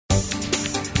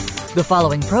The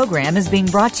following program is being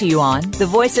brought to you on the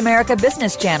Voice America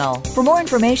Business Channel. For more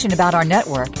information about our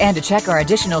network and to check our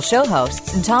additional show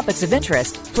hosts and topics of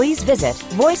interest, please visit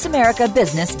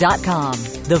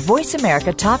voiceamericabusiness.com. The Voice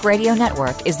America Talk Radio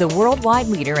Network is the worldwide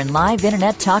leader in live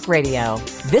Internet talk radio.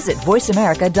 Visit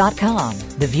voiceamerica.com.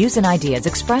 The views and ideas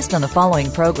expressed on the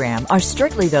following program are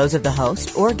strictly those of the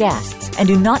host or guests and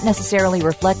do not necessarily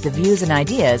reflect the views and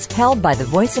ideas held by the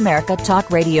Voice America Talk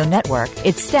Radio Network,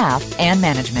 its staff, and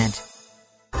management.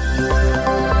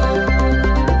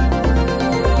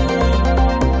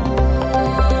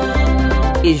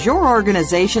 Is your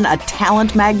organization a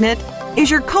talent magnet? Is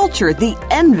your culture the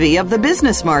envy of the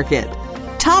business market?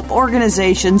 Top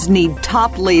organizations need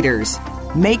top leaders.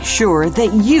 Make sure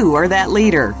that you are that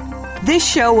leader. This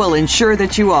show will ensure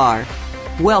that you are.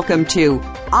 Welcome to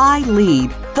I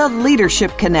Lead, the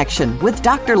Leadership Connection with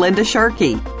Dr. Linda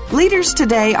Sharkey. Leaders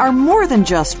today are more than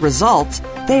just results.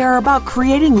 They are about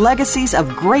creating legacies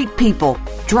of great people,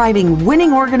 driving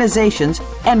winning organizations,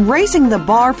 and raising the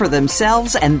bar for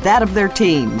themselves and that of their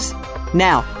teams.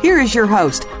 Now, here is your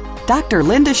host, Dr.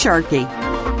 Linda Sharkey.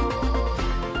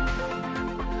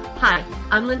 Hi,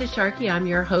 I'm Linda Sharkey. I'm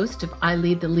your host of I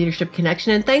Lead the Leadership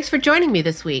Connection, and thanks for joining me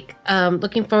this week.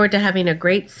 Looking forward to having a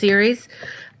great series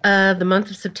the month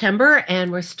of September,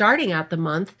 and we're starting out the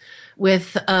month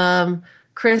with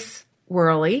Chris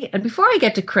Worley. And before I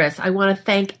get to Chris, I want to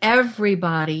thank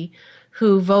everybody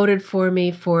who voted for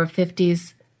me for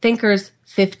 50's Thinkers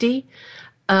 50.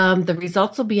 The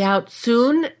results will be out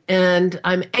soon, and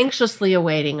I'm anxiously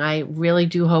awaiting. I really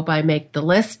do hope I make the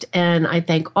list, and I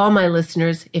thank all my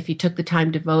listeners if you took the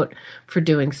time to vote for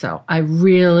doing so. I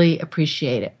really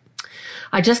appreciate it.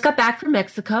 I just got back from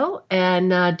Mexico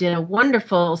and did a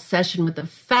wonderful session with a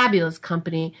fabulous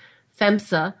company,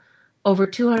 FEMSA, over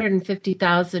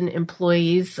 250,000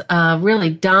 employees, really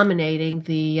dominating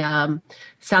the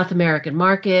South American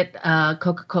market,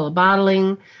 Coca-Cola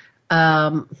bottling,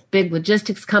 big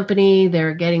logistics company.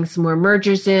 They're getting some more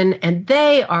mergers in, and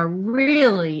they are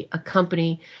really a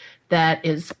company that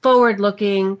is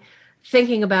forward-looking,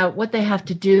 thinking about what they have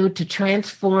to do to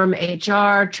transform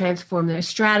HR, transform their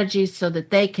strategies so that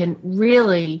they can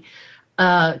really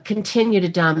continue to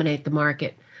dominate the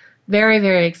market. Very,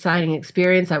 very exciting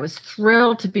experience. I was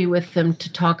thrilled to be with them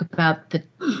to talk about the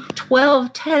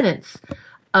 12 tenets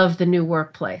of the new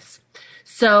workplace.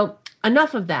 So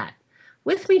enough of that.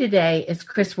 With me today is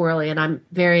Chris Worley, and I'm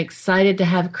very excited to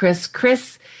have Chris.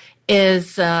 Chris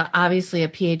is obviously a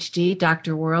PhD,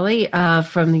 Dr. Worley,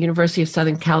 from the University of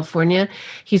Southern California.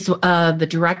 He's the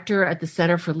director at the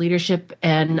Center for Leadership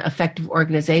and Effective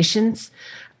Organizations.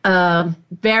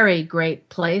 Very great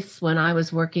place. When I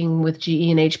was working with GE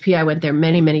and HP, I went there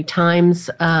many, many times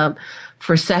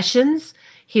for sessions.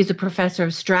 He's a professor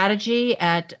of strategy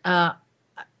at, I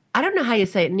don't know how you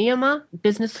say it, Neoma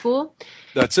Business School.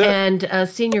 That's it. And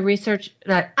senior research.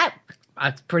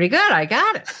 That's pretty good. I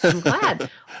got it. I'm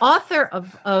glad. Author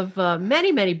of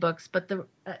many, many books. But the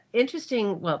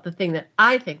the thing that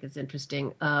I think is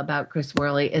interesting about Chris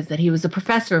Worley is that he was a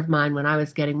professor of mine when I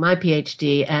was getting my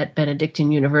PhD at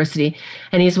Benedictine University.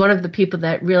 And he's one of the people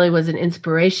that really was an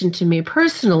inspiration to me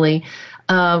personally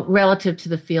relative to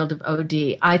the field of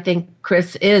OD. I think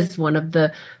Chris is one of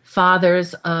the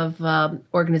fathers of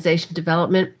organization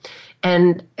development.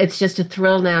 And it's just a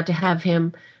thrill now to have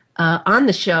him on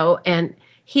the show. And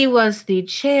he was the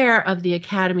chair of the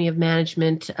Academy of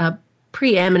Management,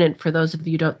 preeminent, for those of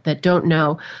you that don't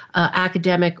know,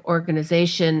 academic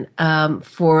organization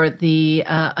for the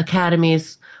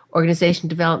Academy's Organization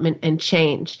Development and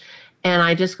Change. And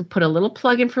I just put a little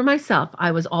plug in for myself.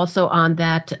 I was also on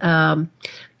that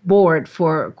board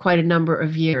for quite a number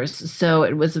of years. So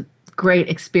it was a great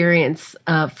experience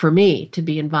for me to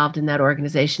be involved in that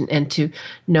organization and to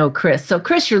know Chris. So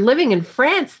Chris, you're living in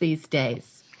France these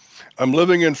days. I'm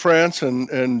living in France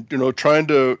and trying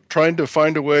to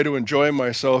find a way to enjoy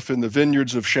myself in the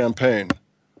vineyards of Champagne.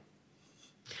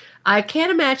 I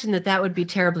can't imagine that would be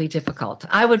terribly difficult.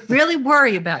 I would really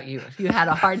worry about you if you had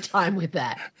a hard time with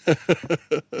that.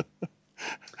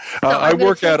 I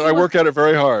work at it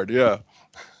very hard. Yeah.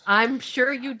 I'm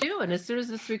sure you do. And as soon as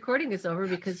this recording is over,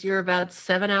 because you're about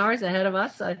 7 hours ahead of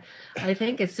us, I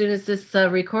think as soon as this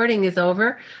recording is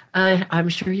over, I'm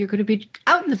sure you're going to be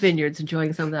out in the vineyards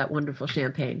enjoying some of that wonderful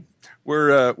champagne.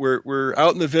 We're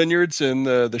out in the vineyards, and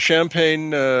the champagne.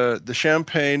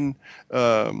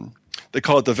 They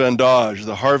call it the vendage.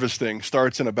 The harvesting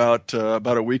starts in about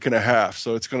a week and a half.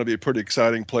 So it's going to be a pretty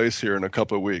exciting place here in a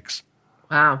couple of weeks.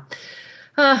 Wow.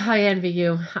 I envy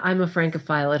you. I'm a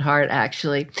Francophile at heart,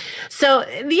 actually. So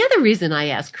the other reason I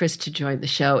asked Chris to join the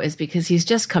show is because he's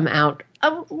just come out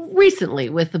recently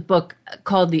with a book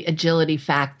called The Agility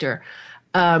Factor,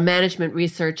 Management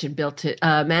Research and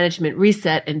Management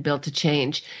Reset and Built to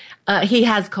Change. He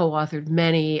has co-authored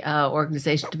many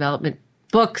organization development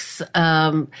books,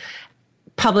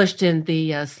 published in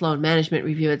the Sloan Management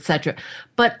Review, etc.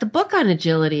 But the book on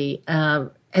agility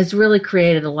has really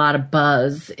created a lot of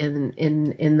buzz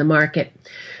in the market.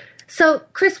 So,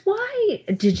 Chris, why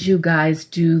did you guys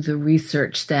do the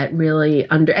research that really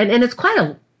and it's quite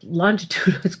a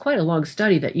longitudinal, it's quite a long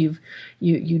study that you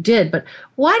did, but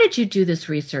why did you do this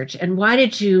research and why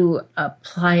did you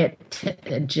apply it to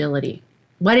agility?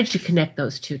 Why did you connect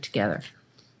those two together?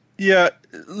 Yeah,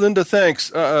 Linda,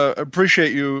 thanks.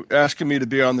 Appreciate you asking me to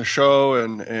be on the show,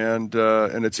 and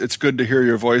it's good to hear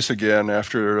your voice again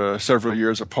after several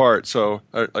years apart. So,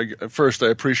 first, I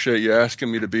appreciate you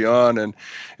asking me to be on, and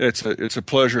it's a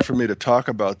pleasure for me to talk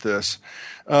about this.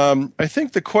 I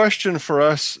think the question for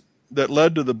us that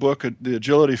led to the book, The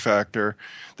Agility Factor,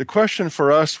 the question for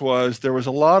us was there was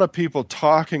a lot of people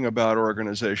talking about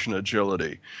organization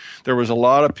agility. There was a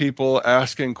lot of people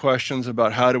asking questions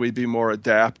about how do we be more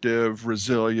adaptive,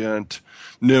 resilient,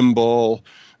 nimble.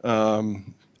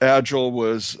 Agile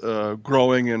was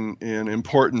growing in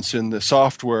importance in the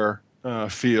software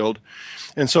field.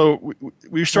 And so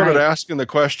we started asking the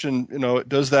question,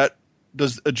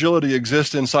 does agility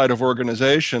exist inside of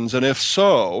organizations? And if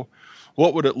so,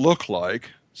 what would it look like?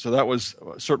 So that was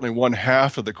certainly one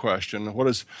half of the question.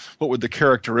 What would the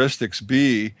characteristics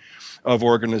be of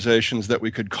organizations that we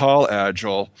could call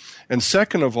agile? And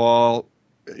second of all,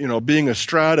 being a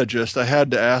strategist, I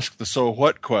had to ask the so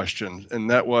what question. And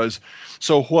that was,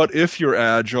 so what if you're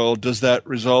agile? Does that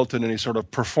result in any sort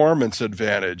of performance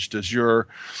advantage? Does your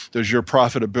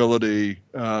profitability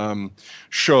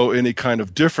show any kind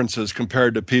of differences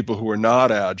compared to people who are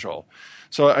not agile?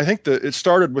 So I think that it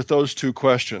started with those two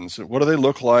questions. What do they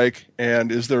look like,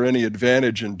 and is there any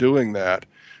advantage in doing that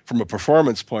from a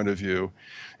performance point of view?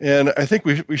 And I think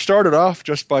we started off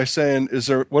just by saying,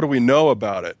 what do we know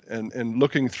about it? And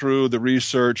looking through the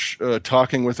research,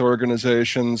 talking with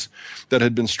organizations that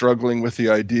had been struggling with the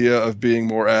idea of being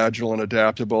more agile and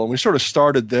adaptable. And we sort of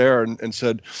started there and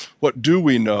said, what do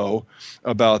we know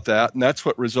about that? And that's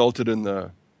what resulted in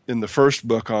the first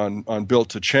book on Built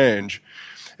to Change.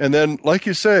 And then, like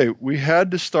you say, we had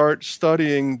to start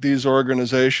studying these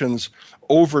organizations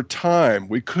over time.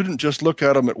 We couldn't just look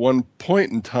at them at one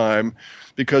point in time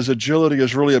because agility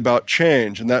is really about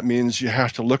change. And that means you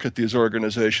have to look at these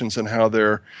organizations and how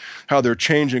they're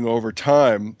changing over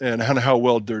time and how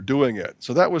well they're doing it.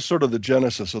 So that was sort of the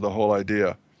genesis of the whole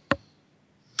idea.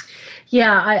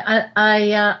 Yeah,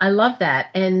 I love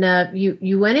that. And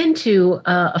you went into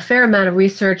a fair amount of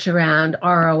research around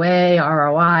ROA,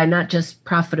 ROI, not just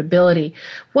profitability.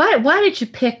 Why did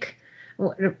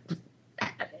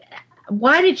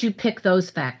you pick those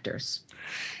factors?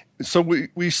 So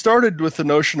we started with the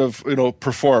notion of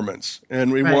performance,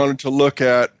 and we wanted to look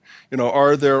at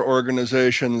are there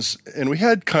organizations, and we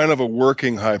had kind of a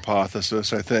working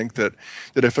hypothesis, I think, that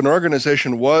if an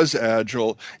organization was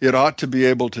agile, it ought to be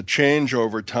able to change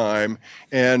over time.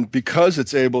 And because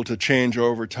it's able to change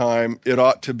over time, it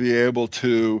ought to be able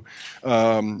to,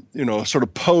 sort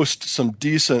of post some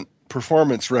decent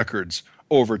performance records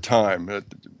over time.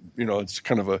 It's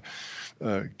kind of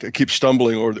I keep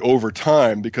stumbling over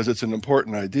time because it's an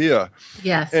important idea.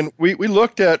 Yes. And we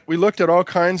looked at all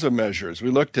kinds of measures.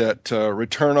 We looked at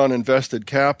return on invested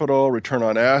capital, return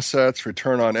on assets,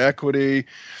 return on equity,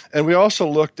 and we also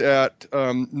looked at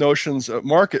notions of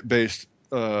market-based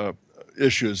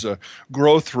issues,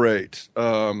 growth rate,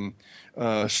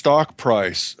 stock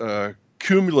price,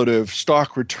 cumulative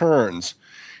stock returns,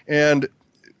 and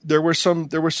there was some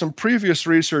previous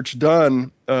research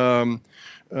done.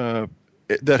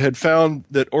 That had found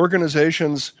that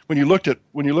organizations, when you looked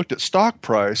at stock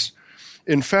price,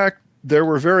 in fact, there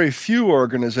were very few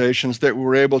organizations that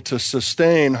were able to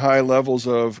sustain high levels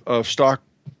of stock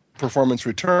performance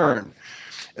return.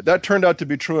 That turned out to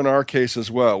be true in our case as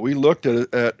well. We looked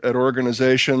at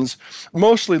organizations,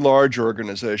 mostly large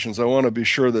organizations. I want to be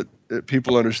sure that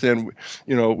people understand,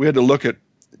 we had to look at,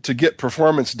 to get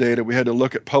performance data, we had to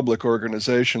look at public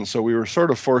organizations. So we were sort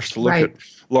of forced to look at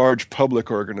large public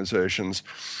organizations.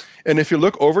 And if you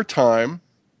look over time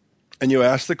and you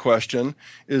ask the question,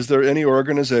 is there any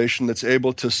organization that's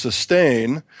able to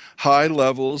sustain high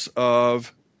levels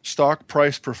of stock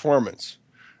price performance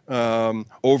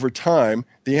over time?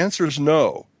 The answer is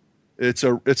no.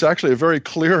 It's actually a very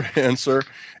clear answer,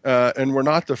 and we're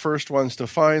not the first ones to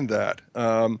find that.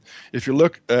 If you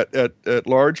look at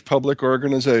large public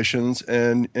organizations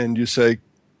and you say,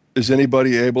 is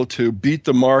anybody able to beat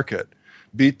the market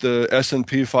beat the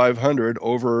S&P 500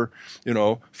 over,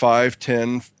 5,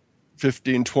 10,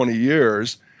 15, 20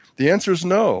 years? The answer is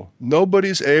no.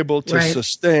 Nobody's able to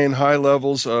sustain high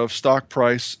levels of stock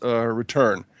price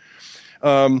return.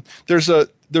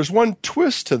 There's one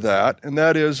twist to that, and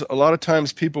that is a lot of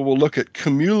times people will look at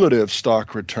cumulative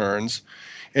stock returns,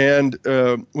 and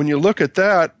when you look at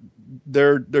that,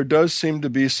 there does seem to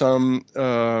be some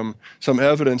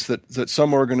evidence that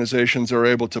some organizations are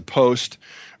able to post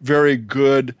very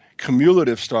good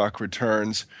cumulative stock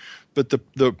returns, but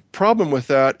the problem with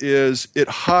that is it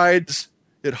hides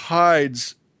bad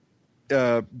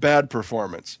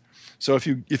performance. So if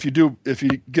you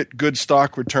get good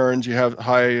stock returns, you have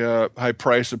high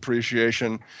price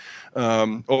appreciation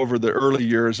over the early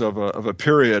years of a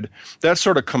period. That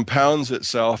sort of compounds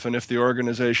itself, and if the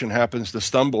organization happens to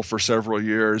stumble for several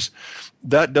years,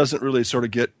 that doesn't really sort of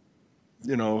get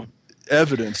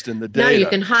evidenced in the data. No, you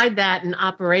can hide that in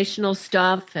operational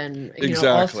stuff and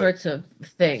all sorts of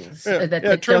things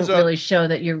that don't really show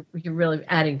that you're really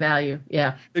adding value.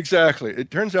 Yeah, exactly. It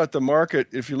turns out the market,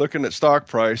 if you're looking at stock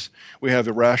price, we have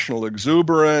irrational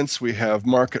exuberance, we have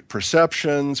market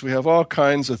perceptions, we have all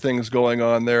kinds of things going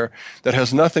on there that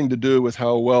has nothing to do with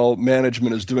how well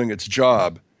management is doing its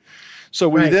job. So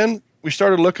we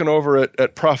started looking over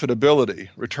at profitability,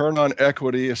 return on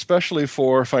equity, especially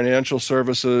for financial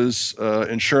services,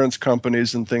 insurance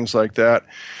companies, and things like that,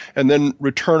 and then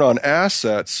return on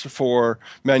assets for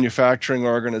manufacturing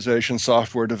organizations,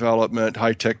 software development,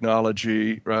 high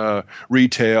technology,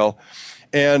 retail.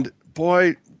 And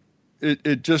boy,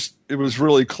 it was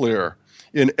really clear.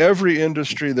 In every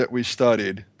industry that we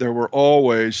studied, there were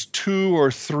always 2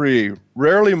 or 3,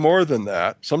 rarely more than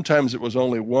that. Sometimes it was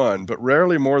only 1, but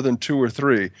rarely more than 2 or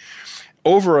 3.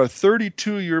 Over a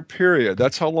 32-year period,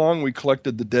 that's how long we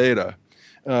collected the data.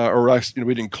 Or actually,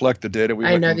 we didn't collect the data.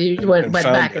 I know you went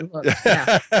back and looked.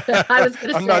 Yeah. I was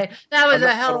going to say, that was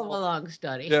a hell of a long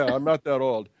study. Yeah, I'm not that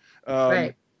old.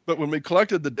 Right. But when we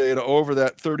collected the data over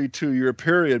that 32-year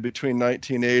period between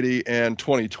 1980 and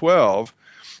 2012,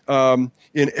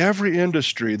 in every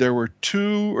industry, there were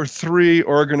 2 or 3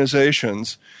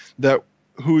 organizations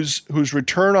whose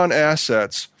return on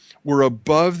assets were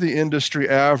above the industry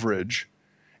average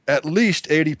at least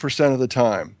 80% of the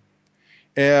time.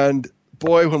 And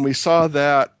boy, when we saw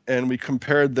that and we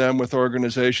compared them with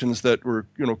organizations that were,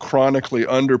 chronically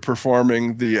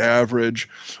underperforming the average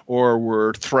or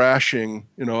were thrashing,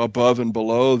 above and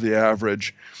below the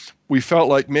average, we felt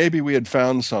like maybe we had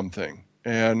found something.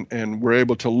 And we're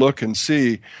able to look and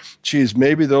see,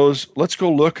 maybe let's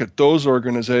go look at those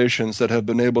organizations that have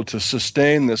been able to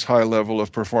sustain this high level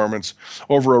of performance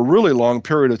over a really long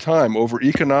period of time, over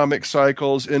economic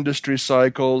cycles, industry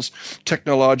cycles,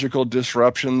 technological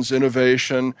disruptions,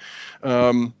 innovation.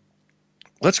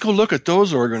 Let's go look at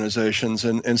those organizations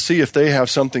and see if they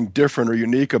have something different or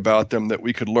unique about them that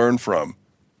we could learn from.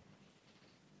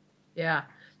 Yeah,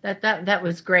 that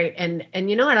was great. And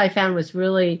what I found was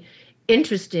really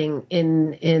interesting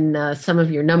in some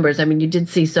of your numbers. I mean, you did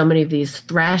see so many of these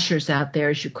thrashers out there,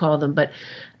 as you call them, but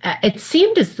it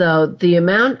seemed as though the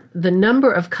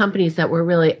number of companies that were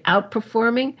really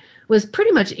outperforming was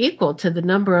pretty much equal to the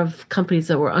number of companies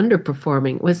that were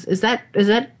underperforming. Is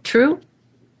that true?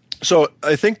 So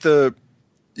I think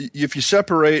if you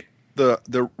separate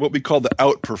the what we call the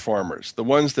outperformers, the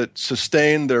ones that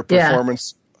sustain their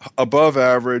performance above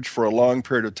average for a long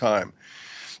period of time,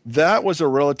 that was a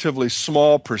relatively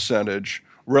small percentage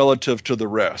relative to the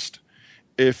rest.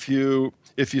 If you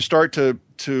start to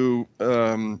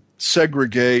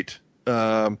segregate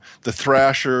the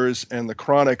thrashers and the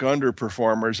chronic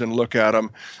underperformers and look at them,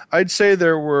 I'd say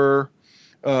there were,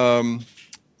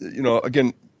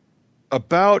 again,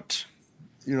 about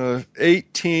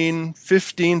 15 to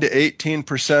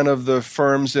 18% of the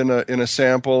firms in a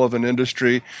sample of an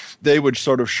industry, they would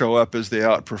sort of show up as the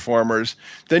outperformers.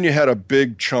 Then you had a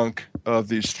big chunk of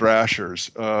these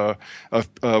thrashers, of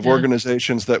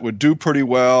organizations that would do pretty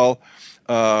well,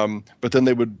 but then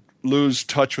they would lose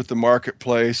touch with the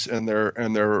marketplace and their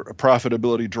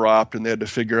profitability dropped, and they had to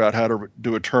figure out how to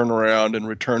do a turnaround and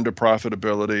return to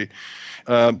profitability.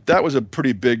 That was a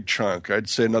pretty big chunk. I'd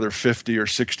say another 50 or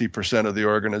 60% of the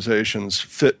organizations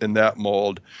fit in that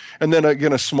mold. And then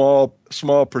again, a small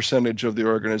percentage of the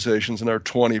organizations, another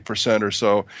 20% or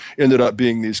so, ended up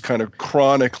being these kind of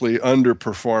chronically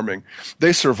underperforming.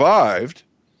 They survived,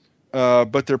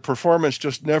 but their performance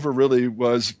just never really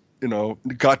was,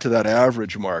 got to that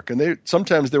average mark. And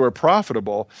sometimes they were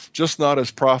profitable, just not as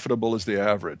profitable as the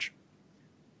average.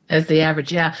 As the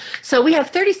average, yeah. So we have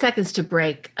 30 seconds to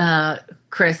break,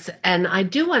 Chris, and I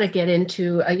do want to get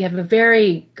into, you have a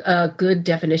very good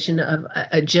definition of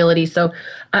agility, so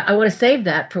I want to save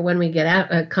that for when we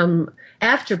get come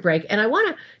after break. And I want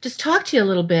to just talk to you a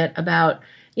little bit about,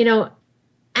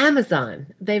 Amazon.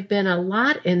 They've been a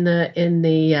lot in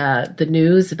the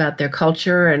news about their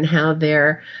culture and how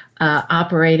they're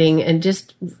operating, and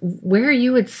just where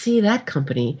you would see that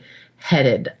company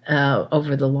headed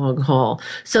over the long haul.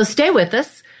 So stay with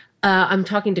us. I'm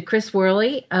talking to Chris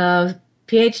Worley,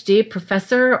 PhD,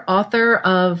 professor,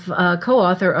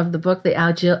 co-author of the book,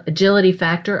 The Agility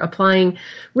Factor, applying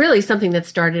really something that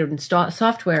started in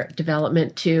software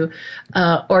development to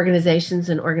organizations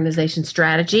and organization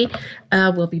strategy.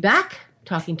 We'll be back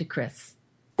talking to Chris.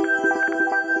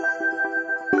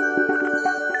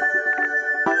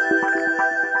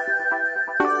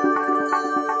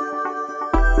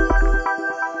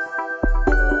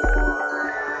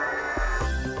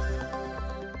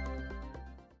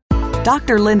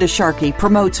 Dr. Linda Sharkey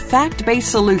promotes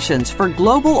fact-based solutions for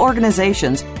global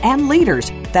organizations and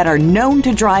leaders that are known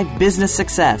to drive business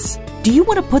success. Do you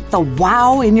want to put the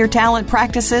wow in your talent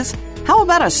practices? How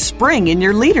about a spring in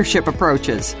your leadership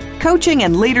approaches? Coaching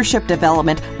and leadership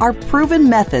development are proven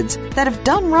methods that, if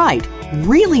done right,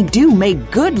 really do make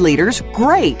good leaders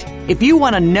great. If you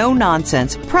want a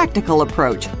no-nonsense, practical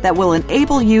approach that will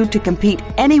enable you to compete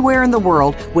anywhere in the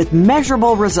world with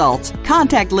measurable results,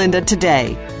 contact Linda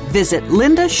today. Visit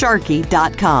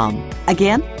lindasharkey.com.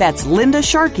 Again, that's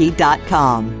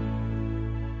lindasharkey.com.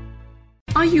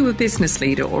 Are you a business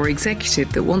leader or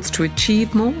executive that wants to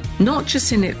achieve more? Not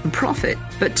just in it for profit,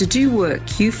 but to do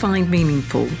work you find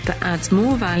meaningful that adds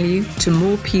more value to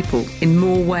more people in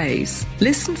more ways.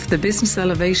 Listen for the Business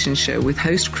Elevation Show with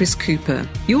host Chris Cooper.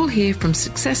 You'll hear from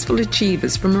successful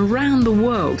achievers from around the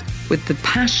world with the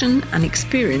passion and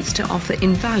experience to offer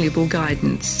invaluable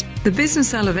guidance. The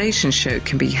Business Elevation Show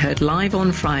can be heard live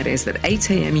on Fridays at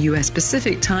 8 a.m. US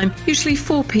Pacific Time, usually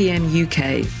 4 p.m.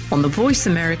 UK, on the Voice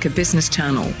America Business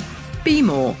Channel. Be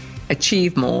more,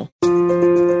 achieve more.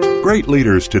 Great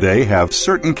leaders today have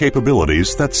certain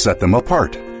capabilities that set them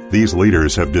apart. These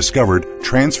leaders have discovered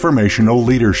transformational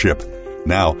leadership.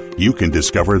 Now, you can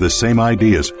discover the same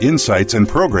ideas, insights, and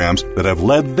programs that have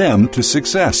led them to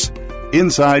success.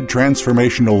 Inside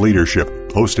Transformational Leadership,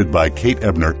 hosted by Kate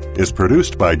Ebner, is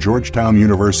produced by Georgetown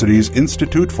University's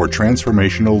Institute for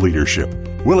Transformational Leadership.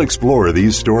 We'll explore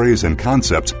these stories and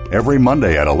concepts every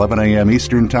Monday at 11 a.m.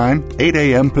 Eastern Time, 8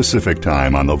 a.m. Pacific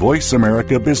Time on the Voice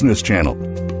America Business Channel.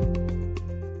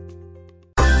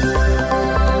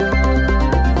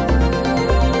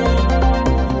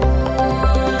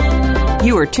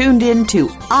 You are tuned in to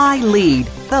I Lead,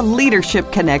 the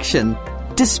Leadership Connection.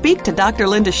 To speak to Dr.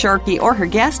 Linda Sharkey or her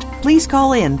guest, please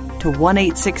call in to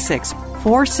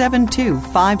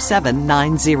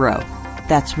 1-866-472-5790.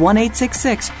 That's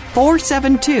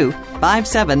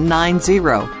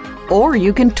 1-866-472-5790. Or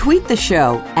you can tweet the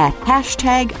show at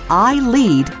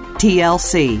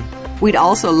 #ILeadTLC. We'd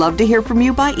also love to hear from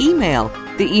you by email.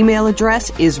 The email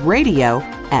address is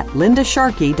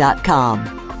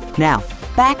radio@lindasharkey.com. Now,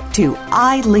 back to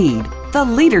I Lead, the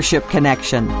Leadership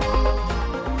Connection.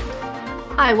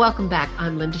 Hi, welcome back.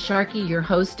 I'm Linda Sharkey, your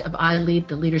host of I Lead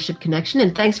the Leadership Connection,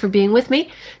 and thanks for being with me.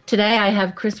 Today I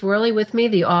have Chris Worley with me,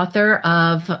 the author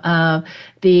of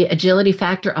The Agility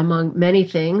Factor, among many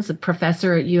things, a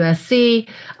professor at USC,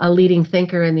 a leading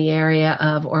thinker in the area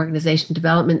of organization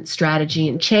development, strategy,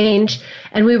 and change.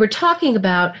 And we were talking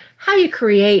about how you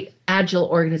create agile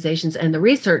organizations and the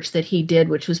research that he did,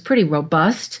 which was pretty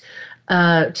robust,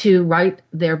 to write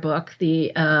their book,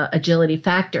 The Agility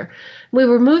Factor. We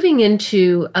were moving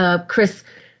into, Chris,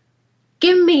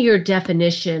 give me your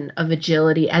definition of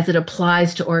agility as it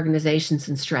applies to organizations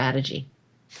and strategy.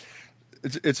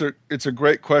 It's a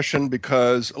great question,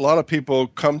 because a lot of people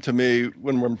come to me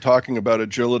when we're talking about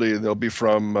agility. They'll be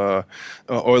from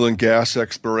oil and gas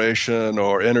exploration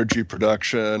or energy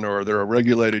production, or they're a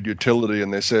regulated utility,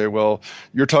 and they say, well,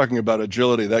 you're talking about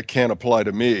agility, that can't apply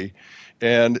to me.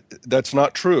 And that's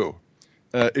not true.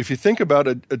 If you think about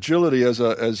agility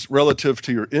as relative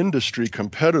to your industry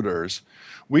competitors,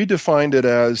 we defined it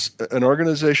as an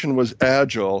organization was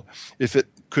agile if it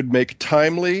could make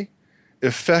timely,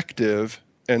 effective,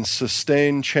 and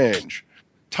sustained change.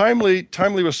 Timely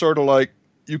was sort of like,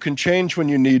 you can change when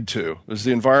you need to. Does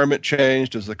the environment change?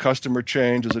 Does the customer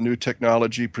change? Does a new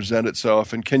technology present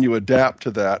itself? And can you adapt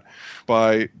to that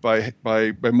by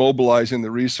mobilizing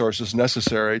the resources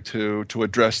necessary to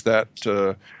address that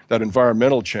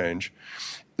environmental change?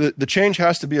 The change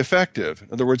has to be effective. In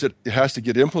other words, it has to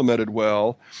get implemented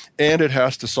well, and it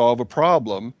has to solve a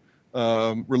problem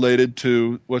related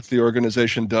to what the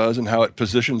organization does and how it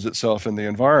positions itself in the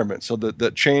environment. So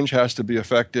that change has to be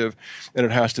effective, and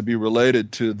it has to be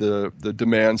related to the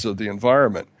demands of the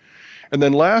environment. And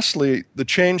then lastly, the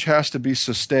change has to be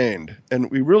sustained.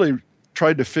 And we really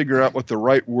tried to figure out what the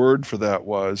right word for that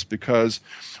was, because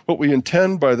what we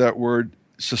intend by that word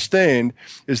sustained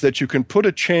is that you can put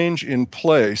a change in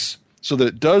place so that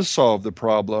it does solve the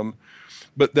problem,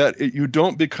 but that you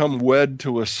don't become wed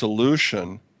to a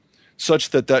solution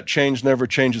such that change never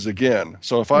changes again.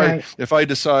 So if I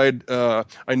decide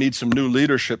I need some new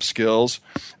leadership skills,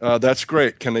 that's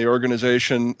great. Can the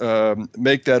organization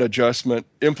make that adjustment,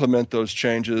 implement those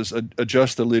changes,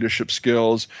 adjust the leadership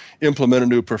skills, implement a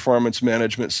new performance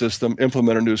management system,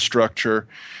 implement a new structure,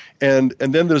 and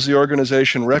then does the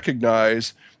organization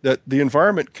recognize that the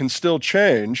environment can still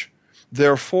change?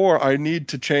 Therefore, I need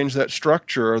to change that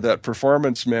structure or that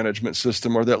performance management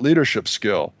system or that leadership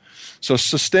skill. So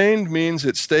sustained means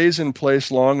it stays in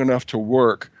place long enough to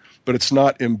work, but it's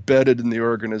not embedded in the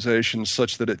organization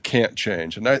such that it can't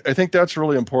change. And I think that's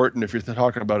really important if you're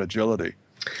talking about agility.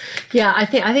 Yeah, I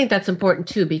think that's important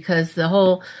too, because the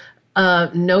whole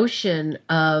notion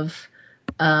of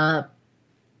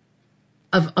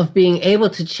being able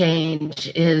to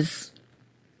change is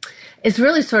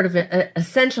really sort of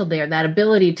essential there. That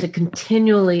ability to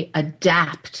continually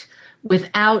adapt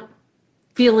without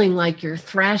feeling like you're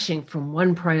thrashing from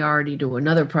one priority to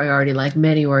another priority, like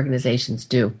many organizations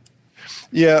do.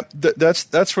 Yeah,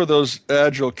 that's where those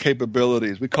agile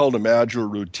capabilities, we call them agile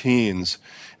routines.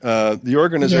 The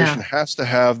organization has to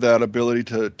have that ability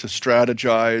to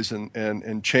strategize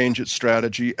and change its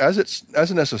strategy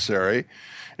as necessary.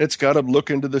 It's got to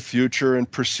look into the future and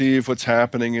perceive what's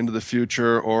happening into the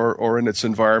future or in its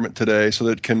environment today, so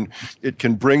that it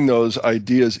can bring those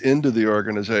ideas into the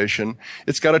organization.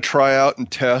 It's got to try out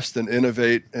and test and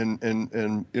innovate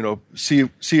and see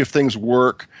if things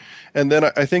work. And then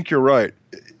I think you're right.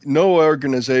 No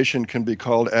organization can be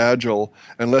called agile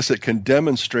unless it can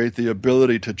demonstrate the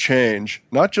ability to change,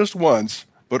 not just once,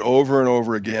 but over and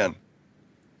over again.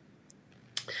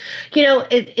 You know,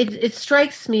 it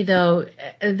strikes me, though,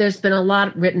 there's been a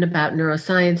lot written about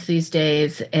neuroscience these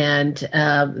days and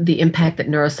the impact that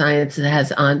neuroscience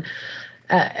has on,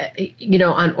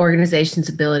 on organizations'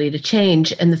 ability to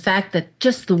change, and the fact that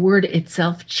just the word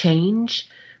itself, change,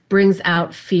 brings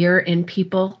out fear in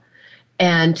people.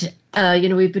 And,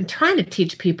 we've been trying to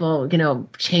teach people,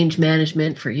 change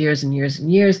management for years and years and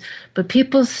years, but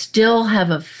people still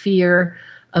have a fear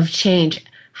of change.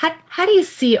 How do you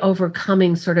see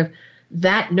overcoming sort of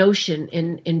that notion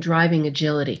in driving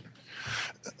agility?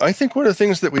 I think one of the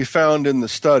things that we found in the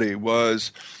study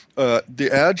was the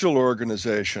agile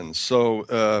organizations, so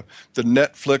the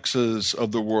Netflixes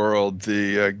of the world,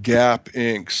 the Gap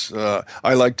Incs.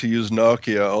 I like to use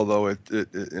Nokia, although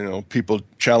people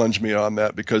challenge me on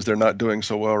that because they're not doing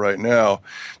so well right now.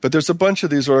 But there's a bunch of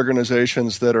these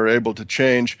organizations that are able to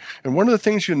change, and one of the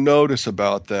things you notice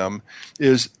about them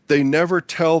is they never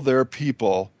tell their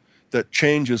people that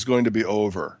change is going to be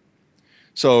over.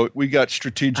 So we got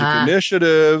strategic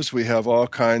initiatives. We have all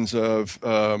kinds of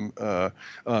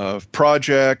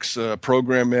projects,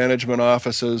 program management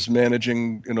offices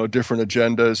managing different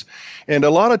agendas, and a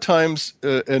lot of times,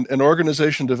 an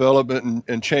organization development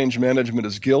and change management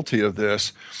is guilty of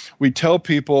this. We tell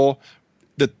people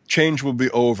that change will be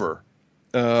over.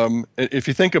 If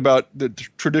you think about the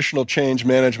traditional change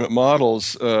management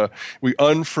models, we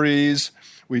unfreeze,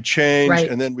 we change, right,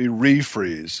 and then we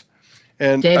refreeze.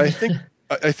 And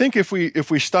I think if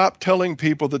we stop telling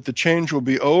people that the change will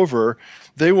be over,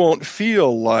 they won't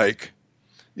feel like,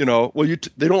 they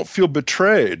don't feel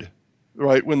betrayed,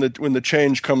 right? When the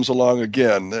change comes along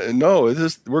again. No,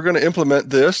 we're going to implement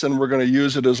this and we're going to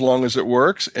use it as long as it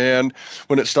works. And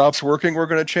when it stops working, we're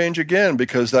going to change again,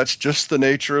 because that's just the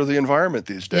nature of the environment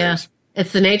these days. Yeah.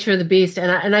 It's the nature of the beast,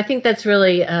 and I think that's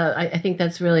really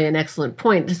an excellent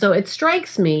point. So it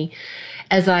strikes me,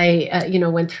 as I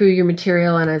went through your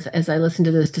material and as I listened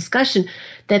to this discussion,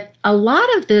 that a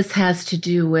lot of this has to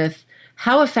do with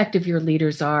how effective your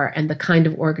leaders are and the kind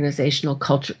of organizational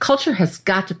culture. Culture has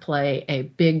got to play a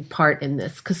big part in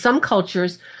this, because some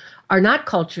cultures are not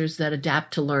cultures that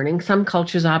adapt to learning. Some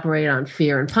cultures operate on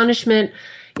fear and punishment,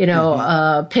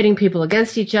 pitting people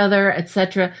against each other,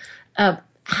 etc.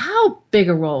 How big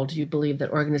a role do you believe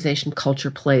that organization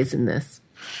culture plays in this?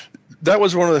 That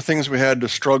was one of the things we had to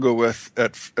struggle with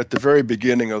at the very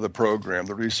beginning of the program,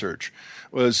 the research,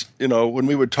 was, when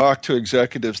we would talk to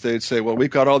executives, they'd say, well, we've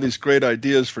got all these great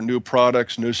ideas for new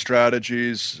products, new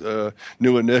strategies,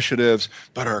 new initiatives,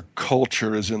 but our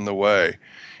culture is in the way.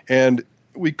 And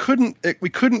we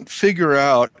couldn't figure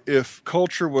out if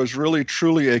culture was really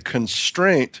truly a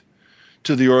constraint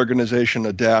to the organization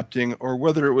adapting, or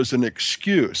whether it was an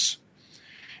excuse.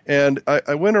 And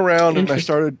I went around and I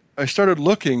started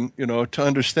looking, to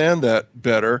understand that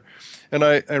better. And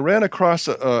I ran across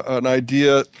an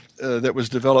idea that was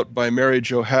developed by Mary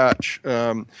Jo Hatch,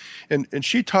 and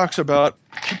she talks about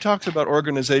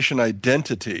organization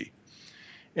identity.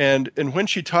 And when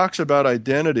she talks about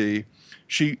identity,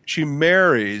 she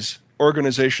marries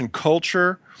organization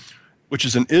culture, which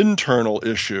is an internal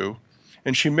issue,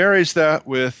 and she marries that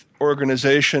with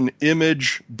organization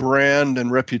image, brand,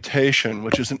 and reputation,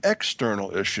 which is an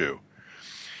external issue.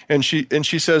 And she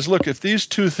says, look, if these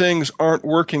two things aren't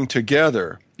working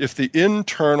together, if the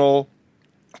internal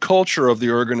culture of the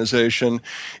organization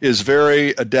is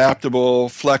very adaptable,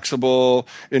 flexible,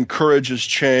 encourages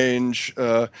change,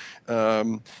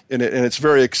 and it's a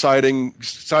very exciting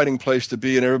place to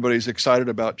be, and everybody's excited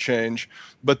about change,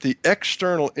 but the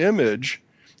external image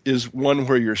is one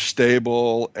where you're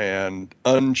stable and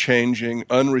unchanging,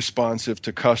 unresponsive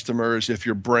to customers, if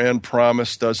your brand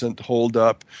promise doesn't hold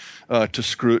up to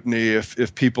scrutiny,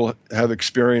 if people have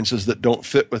experiences that don't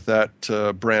fit with that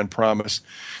brand promise,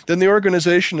 then the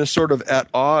organization is sort of at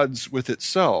odds with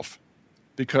itself,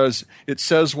 because it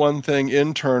says one thing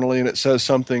internally and it says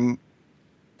something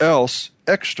else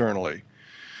externally.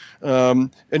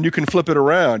 And you can flip it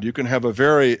around. You can have a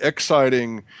very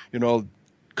exciting,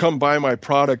 come buy my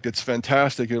product, it's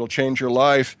fantastic, it'll change your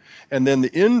life. And then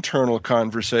the internal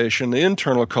conversation, the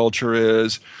internal culture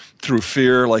is through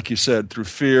fear, like you said, through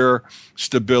fear,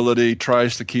 stability,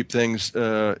 tries to keep things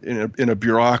in a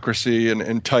bureaucracy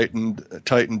and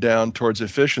tighten down towards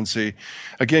efficiency.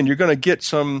 Again, you're going to get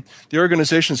the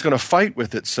organization is going to fight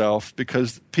with itself,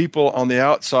 because people on the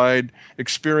outside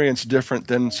experience different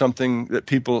than something that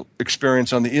people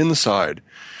experience on the inside.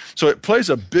 So it plays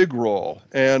a big role.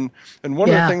 And one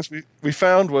of the things we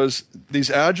found was these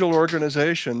agile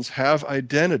organizations have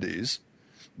identities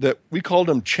that we called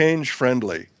them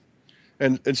change-friendly.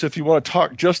 And so if you want to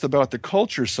talk just about the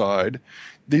culture side,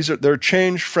 they're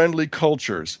change-friendly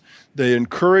cultures. They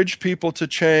encourage people to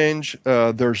change.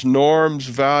 There's norms,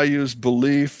 values,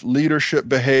 belief, leadership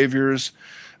behaviors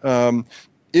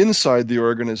inside the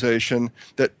organization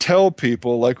that tell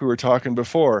people, like we were talking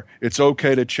before, it's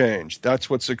okay to change. That's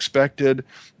what's expected.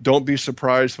 Don't be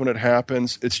surprised when it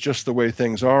happens. It's just the way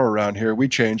things are around here. We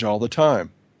change all the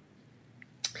time.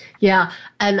 Yeah,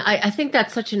 and I think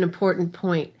that's such an important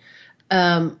point.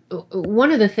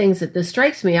 One of the things that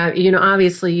strikes me,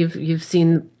 obviously you've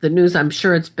seen the news. I'm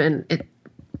sure it's been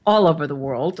all over the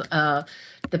world.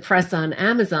 The press on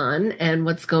Amazon and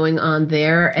what's going on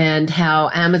there, and how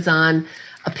Amazon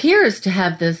appears to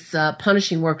have this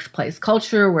punishing workplace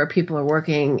culture where people are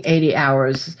working 80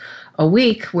 hours a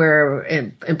week, where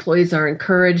employees are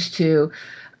encouraged to,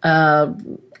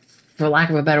 for lack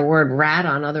of a better word, rat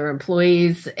on other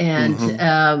employees.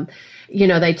 And,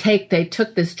 they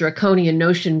took this draconian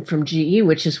notion from GE,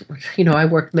 which is, I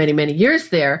worked many, many years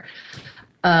there,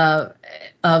 of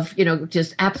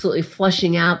just absolutely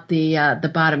flushing out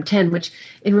the bottom 10, which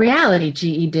in reality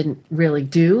GE didn't really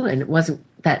do, and it wasn't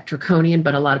that draconian,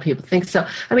 but a lot of people think so.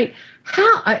 I mean,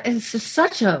 how it's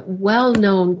such a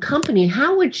well-known company.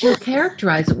 How would you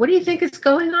characterize it? What do you think is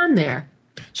going on there?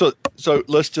 So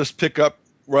let's just pick up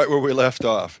right where we left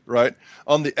off. Right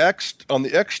on the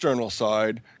external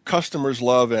side, customers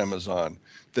love Amazon.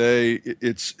 The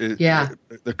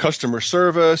customer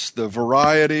service, the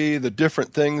variety, the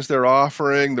different things they're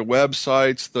offering, the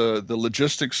websites, the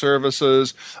logistics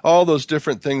services, all those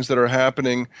different things that are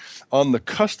happening on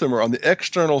the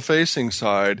external facing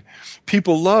side.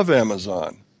 People love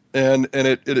Amazon, and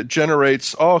it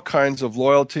generates all kinds of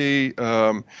loyalty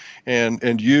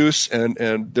and use,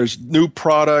 and there's new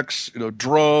products,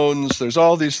 drones. There's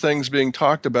all these things being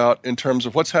talked about in terms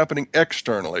of what's happening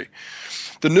externally.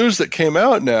 The news that came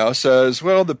out now says,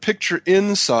 well, the picture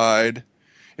inside,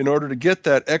 in order to get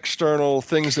that external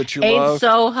things that you love, ain't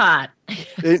so hot.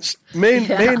 It may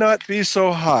not be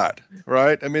so hot,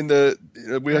 right? I mean,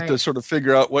 we have to sort of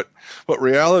figure out what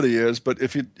reality is. But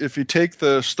if you take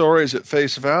the stories at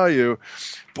face value,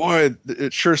 boy,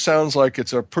 it sure sounds like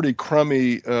it's a pretty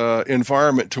crummy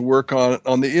environment to work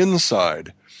on the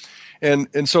inside.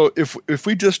 And so if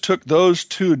we just took those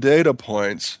two data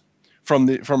points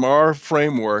from our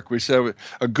framework, we said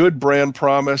a good brand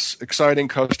promise, exciting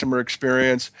customer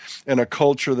experience, and a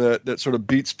culture that sort of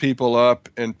beats people up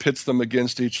and pits them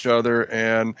against each other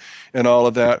and all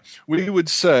of that, we would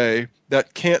say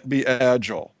that can't be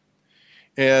agile.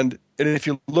 And if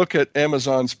you look at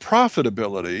Amazon's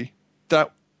profitability,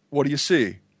 what do you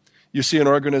see? You see an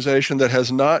organization that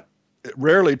has not it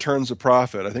rarely turns a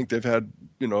profit. I think they've had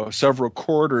several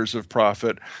quarters of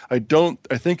profit. I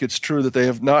think it's true that they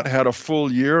have not had a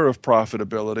full year of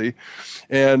profitability.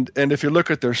 And if you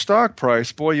look at their stock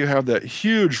price, boy, you have that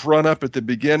huge run up at the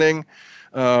beginning,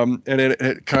 and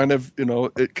it kind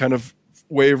of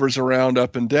wavers around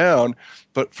up and down.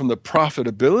 But from the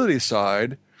profitability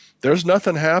side, there's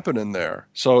nothing happening there.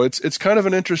 So it's kind of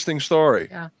an interesting story.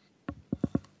 Yeah.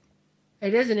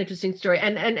 It is an interesting story,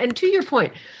 and to your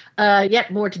point,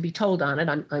 yet more to be told on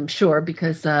it. I'm sure,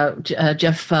 because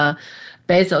Jeff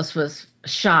Bezos was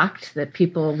shocked that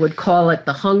people would call it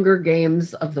the Hunger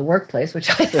Games of the workplace, which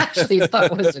I actually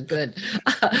thought was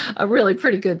a really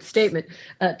pretty good statement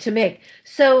to make.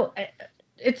 So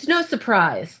it's no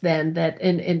surprise then that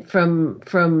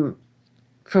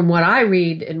from what I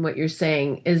read and what you're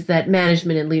saying is that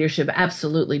management and leadership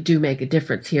absolutely do make a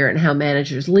difference here, and how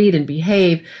managers lead and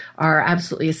behave are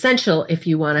absolutely essential if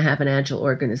you want to have an agile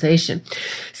organization.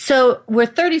 So we're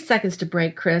 30 seconds to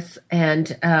break, Chris,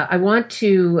 and I want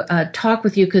to talk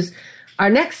with you because our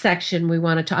next section I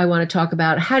want to talk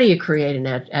about how do you create an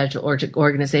agile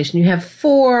organization. You have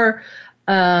 4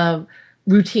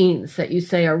 routines that you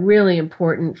say are really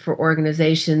important for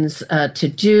organizations to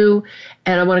do.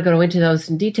 And I want to go into those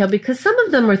in detail because some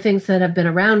of them are things that have been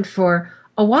around for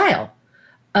a while.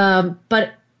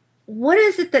 But what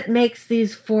is it that makes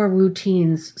these 4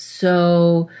 routines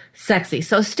so sexy?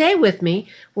 So stay with me.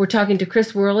 We're talking to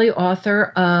Chris Worley,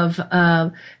 author of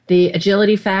The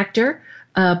Agility Factor,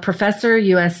 professor,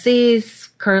 USC's,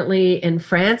 currently in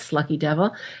France, lucky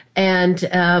devil. And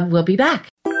we'll be back.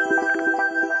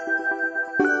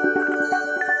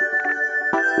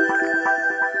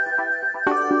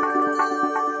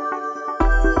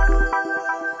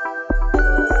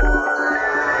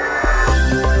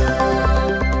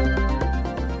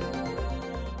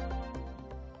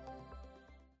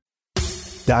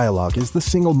 Dialogue is the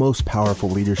single most powerful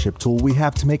leadership tool we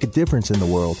have to make a difference in the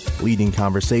world. Leading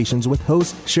Conversations with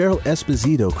host Cheryl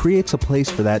Esposito creates a place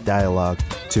for that dialogue.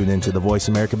 Tune into the Voice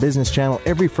America Business Channel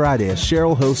every Friday as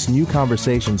Cheryl hosts new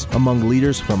conversations among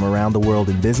leaders from around the world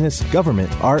in business, government,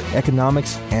 art,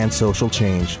 economics, and social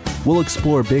change. We'll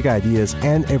explore big ideas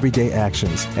and everyday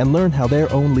actions and learn how their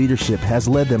own leadership has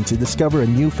led them to discover a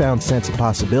newfound sense of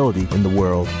possibility in the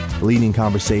world. Leading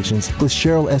Conversations with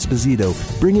Cheryl Esposito,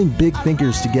 bringing big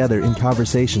thinkers together in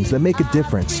conversations that make a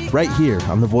difference, right here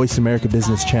on the Voice America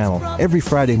Business Channel every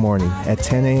Friday morning at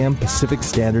 10 a.m. Pacific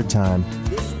Standard Time.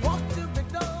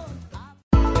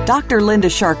 Dr. Linda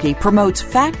Sharkey promotes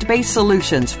fact-based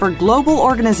solutions for global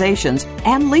organizations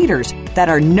and leaders that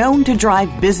are known to drive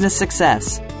business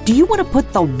success. Do you want to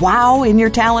put the wow in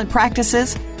your talent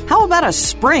practices? How about a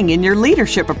spring in your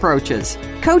leadership approaches?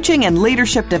 Coaching and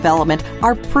leadership development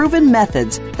are proven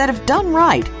methods that, if done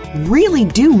right, really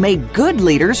do make good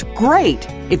leaders great.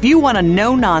 If you want a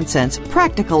no-nonsense,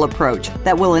 practical approach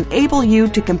that will enable you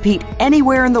to compete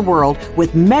anywhere in the world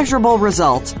with measurable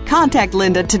results, contact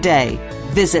Linda today.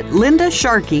 Visit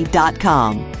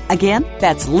lindasharkey.com. Again,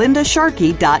 that's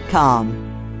lindasharkey.com.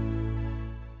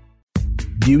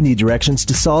 Do you need directions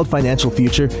to solid financial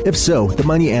future? If so, the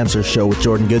Money Answers Show with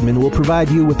Jordan Goodman will provide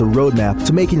you with a roadmap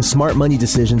to making smart money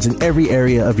decisions in every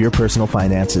area of your personal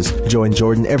finances. Join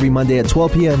Jordan every Monday at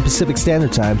 12 p.m. Pacific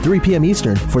Standard Time, 3 p.m.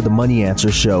 Eastern for the Money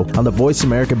Answers Show on the Voice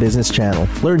America Business Channel.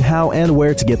 Learn how and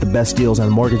where to get the best deals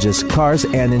on mortgages, cars,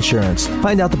 and insurance.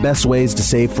 Find out the best ways to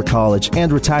save for college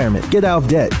and retirement. Get out of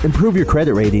debt, improve your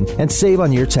credit rating, and save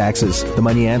on your taxes. The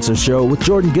Money Answers Show with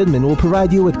Jordan Goodman will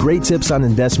provide you with great tips on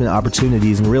investment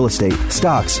opportunities in real estate,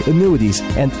 stocks, annuities,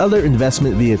 and other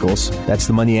investment vehicles. That's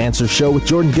the Money Answers Show with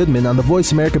Jordan Goodman on the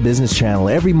Voice America Business Channel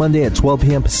every Monday at 12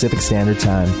 p.m. Pacific Standard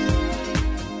Time.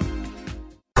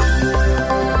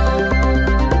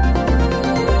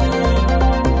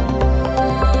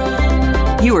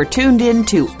 You are tuned in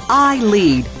to I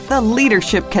Lead, the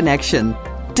Leadership Connection.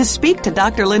 To speak to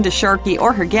Dr. Linda Sharkey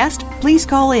or her guest, please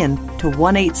call in to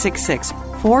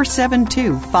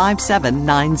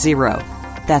 1-866-472-5790.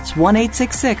 That's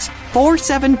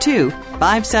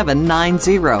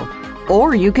 1-866-472-5790.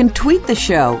 Or you can tweet the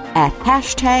show at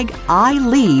 #ILeadTLC.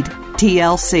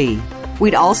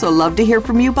 We'd also love to hear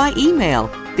from you by email.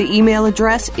 The email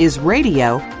address is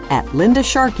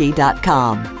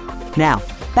radio@lindasharkey.com. Now,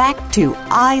 back to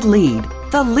I Lead,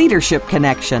 the Leadership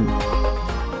Connection.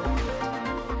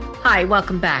 Hi,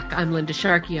 welcome back. I'm Linda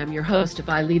Sharkey. I'm your host of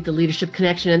I Lead the Leadership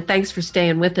Connection, and thanks for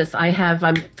staying with us.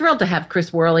 I'm thrilled to have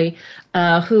Chris Worley,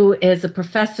 who is a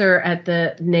professor at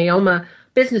the Neoma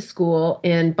Business School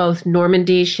in both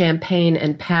Normandy, Champaign,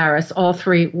 and Paris, all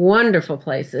 3 wonderful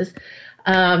places.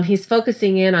 He's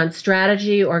focusing in on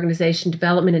strategy, organization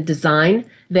development, and design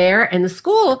there. And the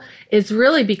school is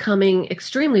really becoming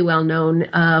extremely well known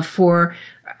for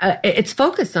its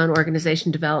focus on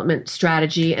organization development,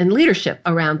 strategy, and leadership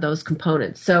around those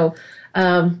components. So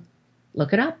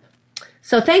look it up.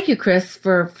 So thank you, Chris,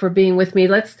 for being with me.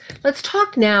 Let's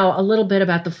talk now a little bit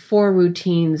about the 4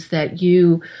 routines that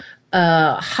you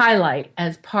highlight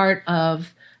as part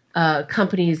of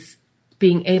companies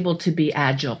being able to be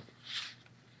agile.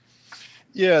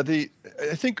 Yeah,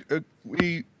 I think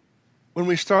when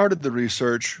we started the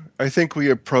research, I think we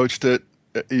approached it.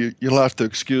 You'll have to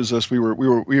excuse us.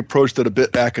 We approached it a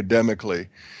bit academically.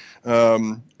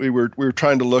 We were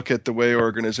trying to look at the way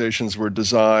organizations were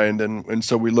designed, and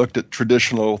so we looked at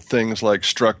traditional things like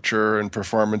structure and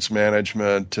performance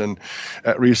management and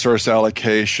resource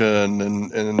allocation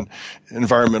and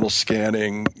environmental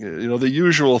scanning. The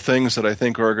usual things that I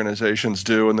think organizations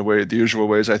do, and the usual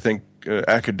ways I think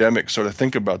academics sort of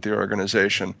think about the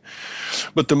organization.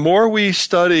 But the more we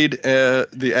studied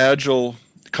the agile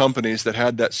companies that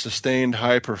had that sustained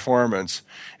high performance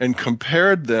and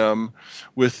compared them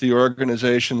with the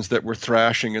organizations that were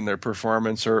thrashing in their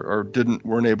performance or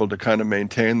weren't able to kind of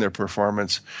maintain their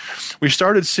performance, we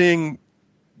started seeing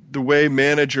the way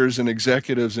managers and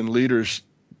executives and leaders,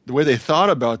 the way they thought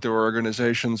about their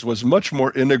organizations was much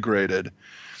more integrated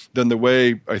than the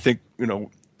way I think,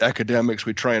 academics,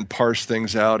 we try and parse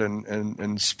things out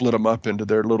and split them up into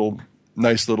their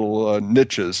nice little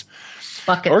niches.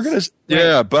 Buckets.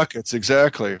 Yeah, buckets,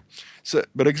 exactly. So,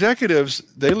 but executives,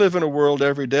 they live in a world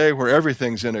every day where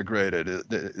everything's integrated.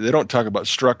 They don't talk about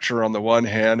structure on the one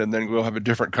hand, and then we'll have a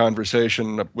different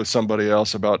conversation with somebody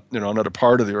else about another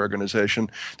part of the organization.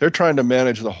 They're trying to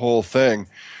manage the whole thing.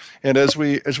 And as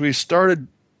we started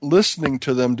listening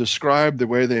to them describe the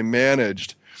way they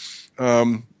managed,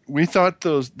 we thought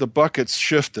the buckets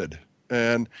shifted,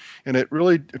 and it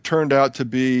really turned out to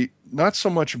be not so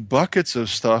much buckets of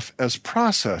stuff as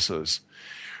processes.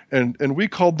 And we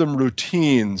called them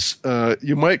routines.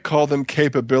 You might call them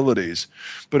capabilities,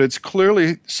 but it's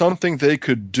clearly something they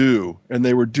could do, and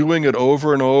they were doing it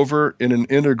over and over in an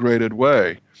integrated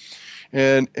way.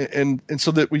 And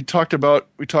so that we talk about,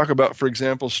 for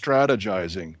example,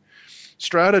 strategizing.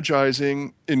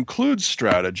 Strategizing includes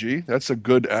strategy. That's a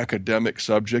good academic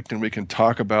subject, and we can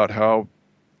talk about how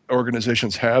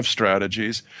organizations have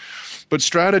strategies. But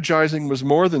strategizing was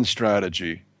more than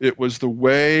strategy. It was the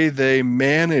way they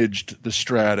managed the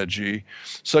strategy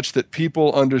such that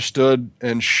people understood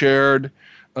and shared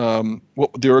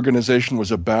what the organization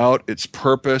was about, its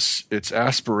purpose, its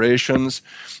aspirations.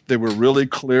 They were really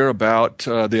clear about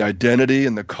the identity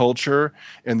and the culture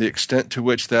and the extent to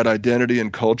which that identity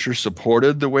and culture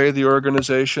supported the way the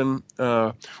organization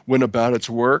went about its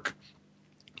work.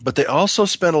 But they also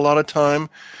spent a lot of time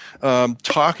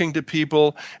talking to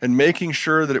people and making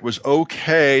sure that it was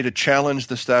okay to challenge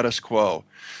the status quo,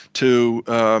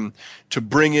 to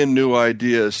bring in new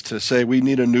ideas, to say we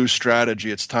need a new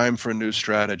strategy. It's time for a new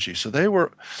strategy. So they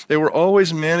were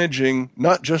always managing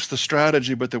not just the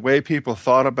strategy, but the way people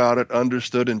thought about it,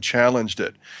 understood, and challenged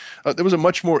it. There was a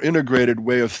much more integrated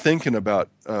way of thinking about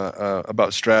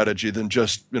strategy than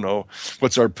just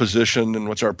what's our position and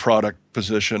what's our product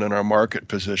position and our market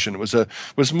position. It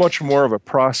was much more of a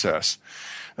process.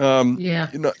 I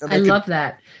love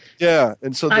that. Yeah,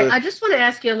 and so I just want to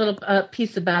ask you a little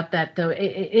piece about that, though,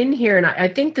 in here, and I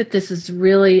think that this is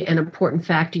really an important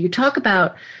factor. You talk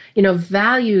about,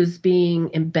 values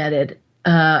being embedded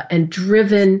and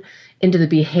driven into the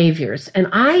behaviors, and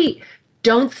I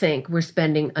don't think we're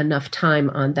spending enough time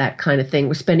on that kind of thing.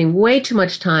 We're spending way too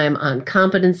much time on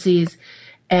competencies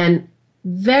and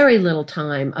very little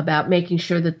time about making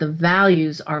sure that the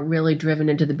values are really driven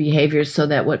into the behaviors so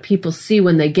that what people see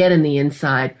when they get in the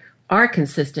inside are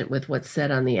consistent with what's said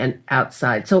on the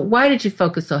outside. So why did you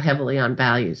focus so heavily on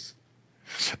values?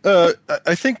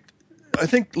 I think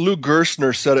Lou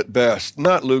Gerstner said it best.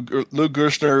 Not Lou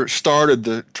Gerstner started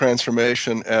the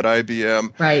transformation at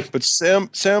IBM, right? But Sam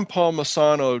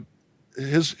Palmisano,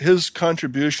 his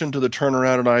contribution to the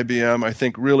turnaround at IBM, I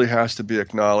think, really has to be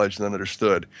acknowledged and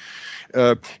understood.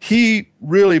 He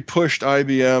really pushed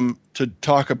IBM to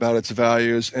talk about its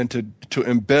values and to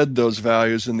embed those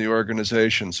values in the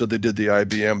organization. So they did the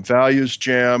IBM Values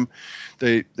Jam.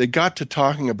 They got to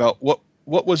talking about what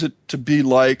was it to be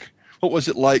like, what was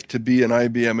it like to be an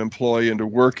IBM employee and to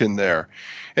work in there.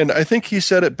 And I think he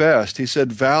said it best. He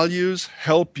said, values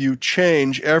help you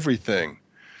change everything.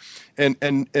 And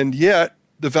yet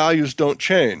the values don't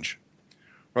change.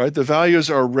 Right, the values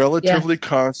are relatively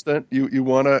constant. You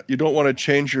don't want to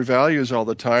change your values all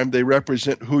the time. They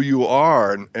represent who you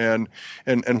are and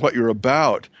what you're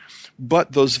about.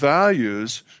 but those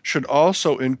values should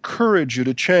also encourage you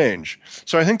to change.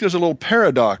 So I think there's a little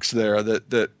paradox there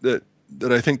that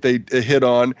I think they hit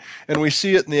on, and we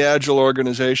see it in the agile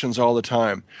organizations all the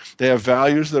time. They have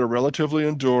values that are relatively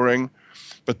enduring,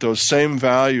 but those same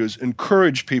values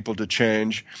encourage people to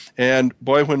change. And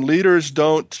boy, when leaders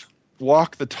don't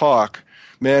walk the talk,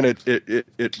 man,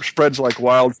 it spreads like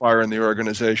wildfire in the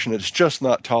organization. It's just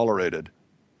not tolerated.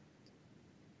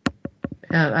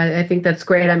 I think that's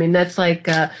great. I mean, that's like,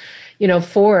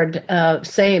 Ford,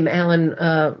 same, Alan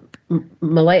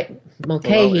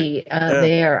Mulcahy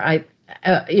there.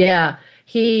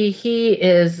 He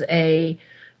is a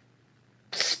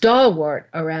stalwart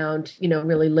around,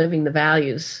 really living the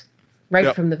values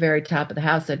right from the very top of the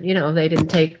house. That they didn't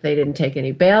take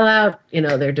any bailout.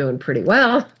 They're doing pretty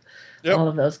well. Yep. All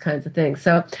of those kinds of things.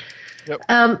 So,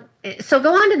 so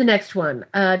go on to the next one.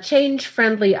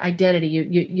 Change-friendly identity.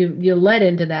 You led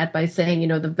into that by saying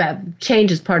the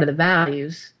change is part of the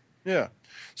values. Yeah.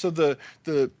 So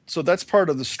so that's part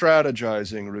of the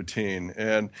strategizing routine,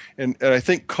 and I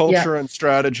think culture and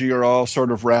strategy are all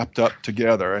sort of wrapped up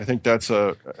together. I think it's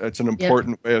an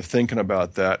important way of thinking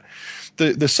about that.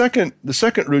 The second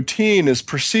routine is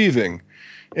perceiving,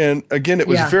 and again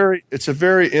it's a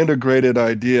very integrated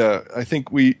idea. I think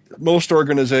most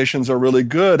organizations are really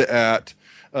good at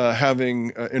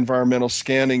having environmental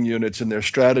scanning units in their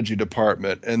strategy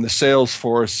department, and the sales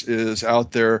force is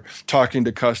out there talking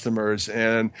to customers,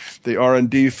 and the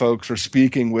R&D folks are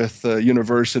speaking with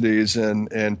universities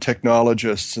and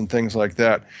technologists and things like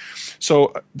that.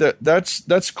 So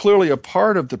that's clearly a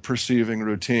part of the perceiving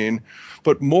routine,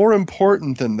 but more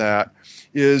important than that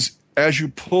is as you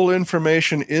pull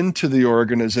information into the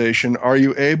organization, are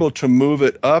you able to move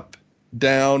it up,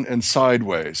 down, and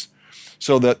sideways?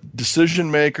 So that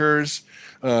decision makers,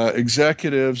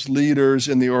 executives, leaders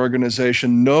in the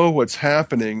organization know what's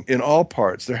happening in all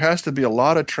parts. There has to be a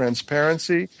lot of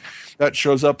transparency. That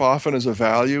shows up often as a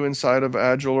value inside of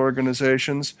agile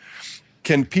organizations.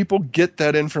 Can people get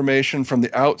that information from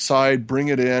the outside, bring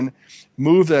it in,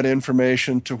 move that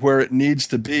information to where it needs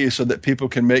to be so that people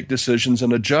can make decisions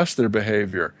and adjust their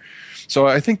behavior? So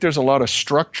I think there's a lot of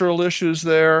structural issues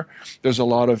there. There's a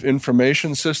lot of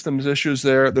information systems issues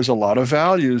there. There's a lot of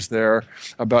values there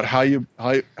about how you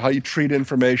treat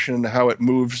information and how it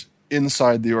moves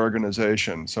inside the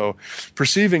organization. So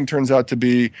perceiving turns out to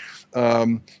be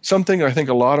something I think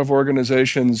a lot of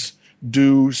organizations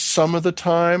do some of the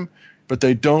time, but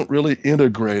they don't really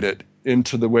integrate it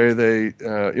into the way they,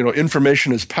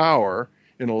 information is power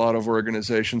in a lot of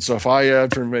organizations. So if I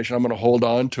have information, I'm going to hold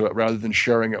on to it rather than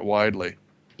sharing it widely.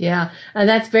 Yeah, and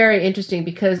that's very interesting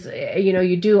because,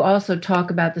 you do also talk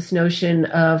about this notion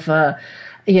of,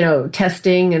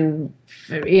 testing and,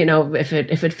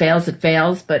 if it fails, it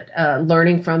fails, but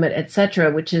learning from it, et cetera,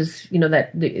 which is,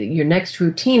 your next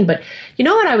routine. But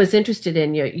what I was interested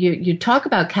in, you talk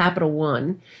about Capital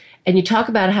One, and you talk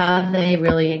about how they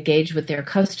really engage with their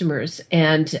customers.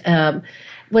 And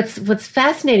what's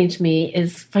fascinating to me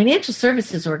is financial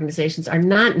services organizations are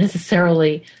not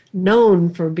necessarily known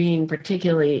for being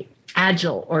particularly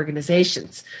agile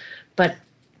organizations. But,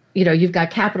 you've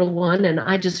got Capital One, and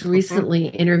I just recently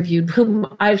interviewed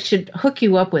whom I should hook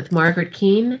you up with, Margaret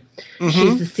Keane. Mm-hmm.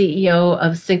 She's the CEO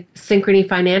of Synchrony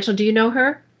Financial. Do you know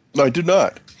her? No, I do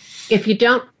not. If you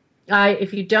don't,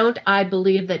 I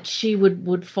believe that she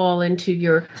would fall into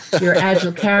your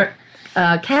agile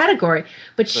category.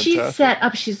 But Fantastic. She's set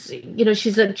up. She's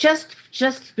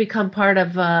just become part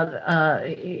of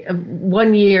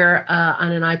 1 year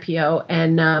on an IPO,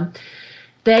 and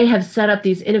they have set up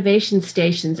these innovation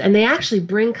stations, and they actually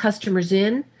bring customers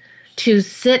in to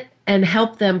sit and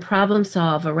help them problem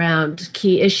solve around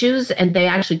key issues. And they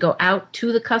actually go out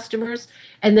to the customers,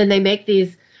 and then they make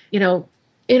these,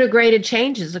 integrated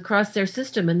changes across their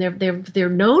system, and they're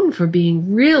known for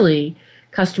being really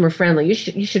customer friendly.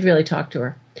 You should really talk to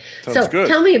her. Sounds good.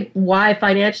 Tell me why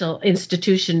financial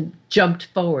institution jumped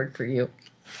forward for you.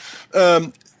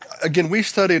 Again, we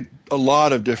studied a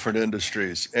lot of different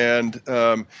industries, and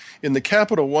in the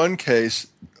Capital One case,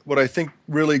 what I think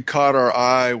really caught our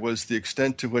eye was the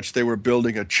extent to which they were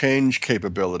building a change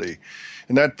capability.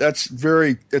 And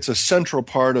it's a central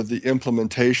part of the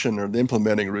implementation or the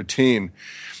implementing routine.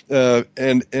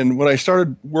 And when I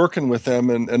started working with them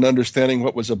and understanding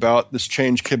what this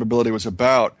change capability was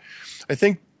about, I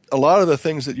think a lot of the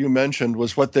things that you mentioned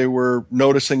was what they were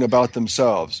noticing about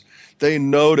themselves. They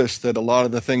noticed that a lot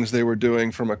of the things they were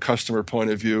doing from a customer point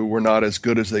of view were not as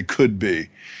good as they could be.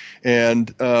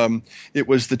 And it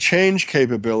was the change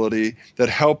capability that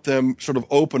helped them sort of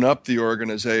open up the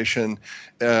organization,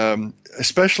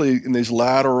 especially in these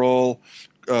lateral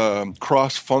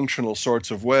cross-functional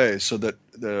sorts of ways, so that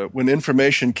when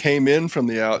information came in from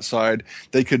the outside,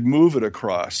 they could move it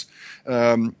across.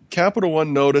 Capital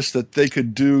One noticed that they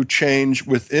could do change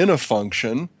within a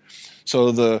function.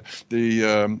 So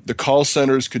the call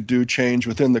centers could do change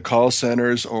within the call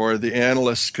centers, or the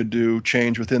analysts could do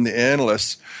change within the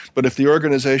analysts. But if the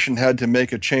organization had to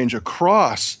make a change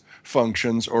across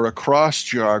functions or across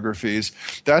geographies,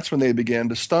 that's when they began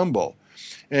to stumble.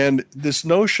 And this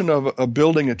notion of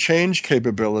building a change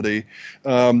capability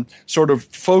sort of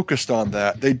focused on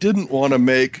that. They didn't want to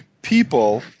make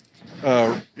people,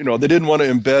 they didn't want to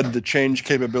embed the change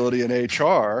capability in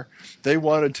HR. They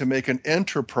wanted to make an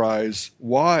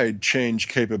enterprise-wide change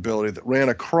capability that ran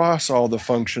across all the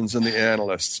functions and the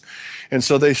analysts. And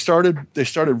so they started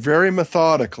very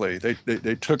methodically.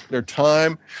 They took their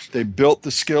time. They built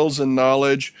the skills and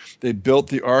knowledge. They built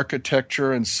the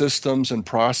architecture and systems and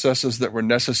processes that were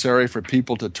necessary for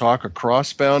people to talk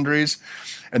across boundaries.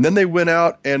 And then they went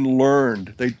out and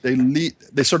learned.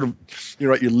 They sort of,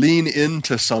 you lean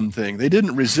into something. They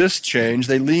didn't resist change.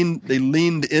 They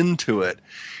leaned into it.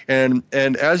 And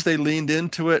as they leaned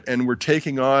into it and were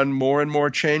taking on more and more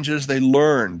changes, they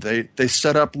learned. They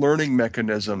set up learning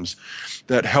mechanisms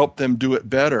that helped them do it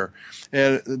better.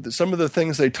 And some of the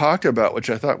things they talked about, which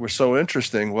I thought were so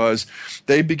interesting, was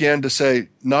they began to say,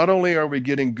 not only are we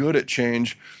getting good at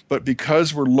change, but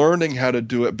because we're learning how to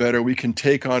do it better, we can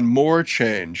take on more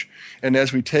change. And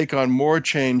as we take on more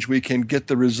change, we can get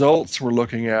the results we're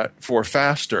looking at for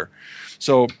faster.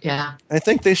 So yeah. I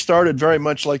think they started very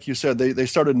much like you said. They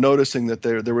started noticing that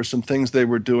there were some things they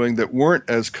were doing that weren't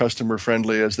as customer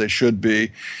friendly as they should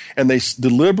be, and they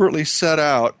deliberately set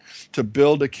out to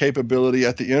build a capability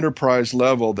at the enterprise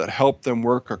level that helped them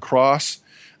work across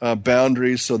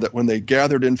boundaries, so that when they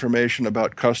gathered information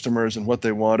about customers and what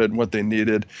they wanted and what they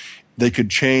needed, they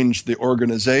could change the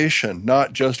organization,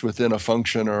 not just within a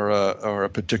function or a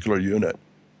particular unit.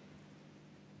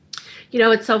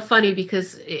 It's so funny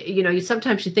because,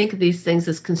 sometimes you think of these things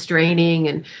as constraining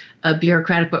and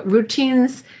bureaucratic, but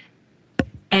routines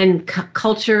and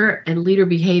culture and leader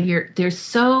behavior, they're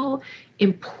so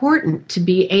important to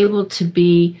be able to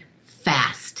be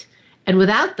fast. And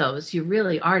without those, you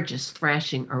really are just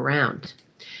thrashing around.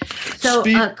 So,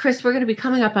 Chris, we're going to be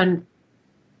coming up on...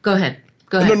 Go ahead.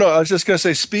 No, I was just going to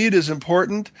say speed is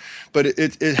important, but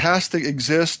it has to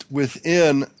exist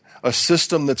within a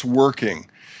system that's working.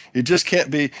 It just can't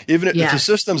be, even if the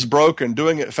system's broken,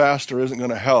 doing it faster isn't going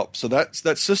to help. So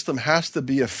that system has to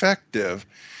be effective,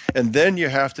 and then you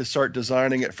have to start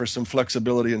designing it for some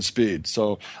flexibility and speed.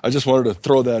 So I just wanted to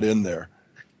throw that in there.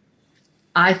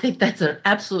 I think that's an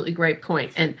absolutely great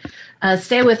point. And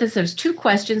stay with us. There's two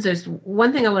questions. There's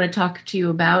one thing I want to talk to you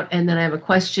about, and then I have a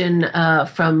question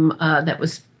from that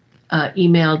was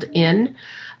emailed in.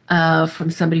 From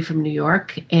somebody from New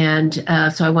York, and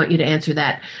so I want you to answer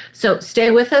that. So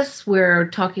stay with us. We're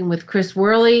talking with Chris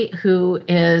Worley, who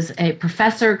is a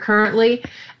professor currently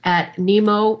at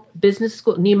NIMA Business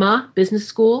School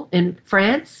in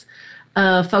France,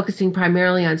 focusing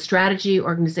primarily on strategy,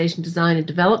 organization design, and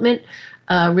development,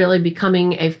 really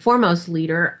becoming a foremost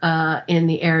leader in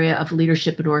the area of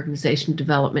leadership and organization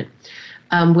development.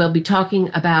 We'll be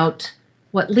talking about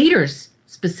what leaders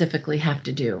specifically have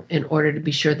to do in order to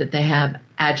be sure that they have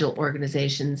agile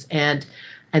organizations. And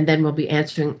then we'll be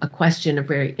answering a question, a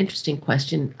very interesting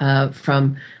question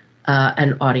from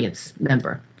an audience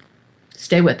member.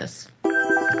 Stay with us.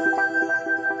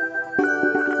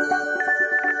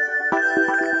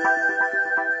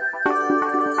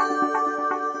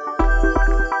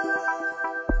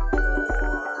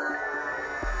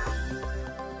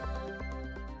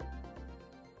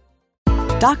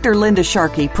 Dr. Linda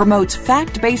Sharkey promotes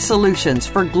fact-based solutions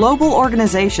for global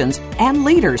organizations and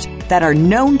leaders that are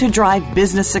known to drive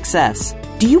business success.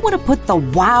 Do you want to put the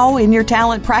wow in your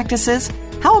talent practices?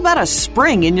 How about a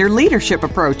spring in your leadership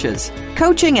approaches?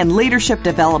 Coaching and leadership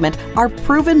development are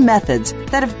proven methods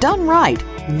that, if done right,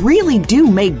 really do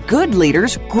make good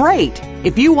leaders great.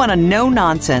 If you want a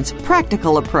no-nonsense,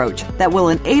 practical approach that will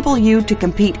enable you to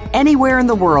compete anywhere in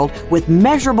the world with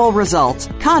measurable results,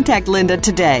 contact Linda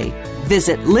today.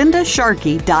 Visit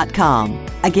lindasharkey.com.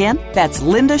 Again, that's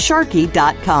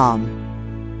lindasharkey.com.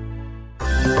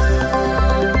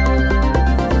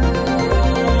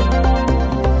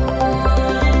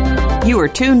 You are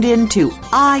tuned in to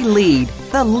I Lead,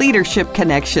 the Leadership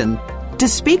Connection. To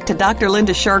speak to Dr.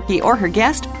 Linda Sharkey or her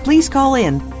guest, please call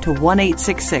in to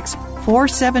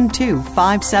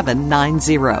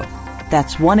 1-866-472-5790.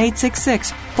 That's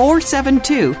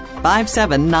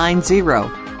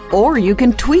 1-866-472-5790. Or you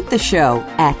can tweet the show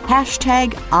at #ILeadTLC.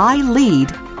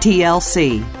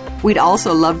 We'd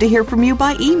also love to hear from you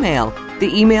by email. The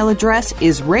email address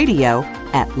is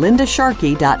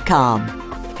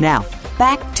radio@lindasharkey.com. Now,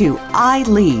 back to I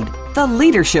Lead, the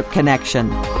Leadership Connection.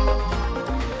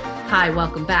 Hi,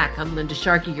 welcome back. I'm Linda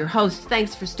Sharkey, your host.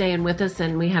 Thanks for staying with us.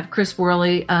 And we have Chris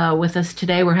Worley with us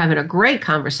today. We're having a great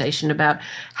conversation about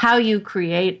how you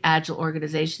create agile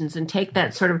organizations and take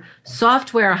that sort of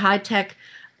software, high-tech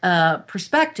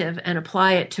perspective and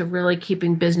apply it to really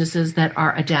keeping businesses that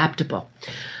are adaptable.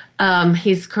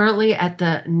 He's currently at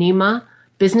the NEMA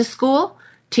Business School,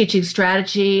 teaching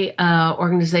strategy,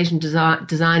 organization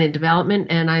design and development.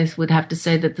 And I would have to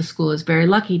say that the school is very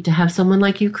lucky to have someone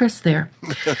like you, Chris, there.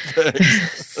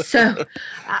 So,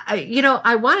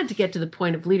 I wanted to get to the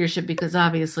point of leadership because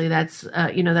obviously that's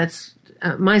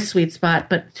my sweet spot.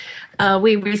 But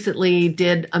we recently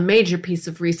did a major piece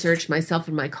of research, myself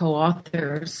and my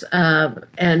co-authors,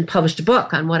 and published a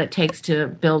book on what it takes to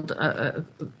build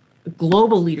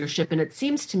global leadership. And it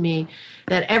seems to me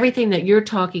that everything that you're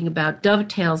talking about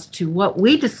dovetails to what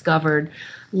we discovered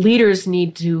leaders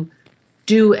need to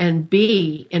do and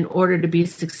be in order to be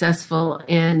successful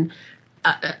in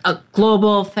a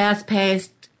global,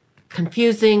 fast-paced,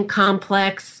 confusing,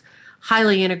 complex,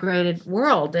 highly integrated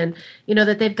world. And,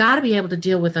 that they've got to be able to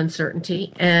deal with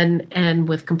uncertainty and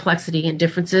with complexity and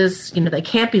differences. They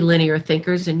can't be linear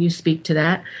thinkers, and you speak to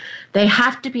that. They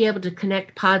have to be able to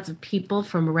connect pods of people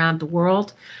from around the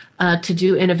world to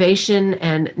do innovation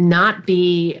and not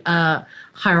be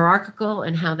hierarchical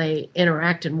in how they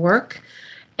interact and work.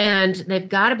 And they've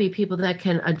got to be people that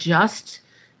can adjust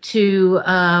to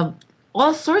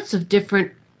all sorts of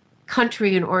different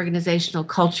country and organizational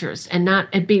cultures and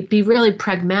be really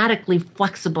pragmatically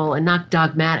flexible and not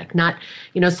dogmatic, not,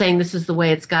 saying this is the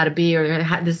way it's got to be or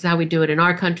this is how we do it in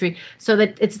our country. So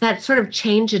that it's that sort of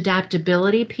change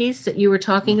adaptability piece that you were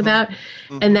talking about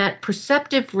and that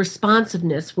perceptive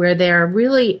responsiveness where they're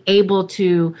really able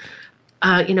to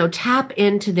tap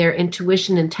into their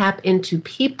intuition and tap into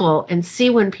people and see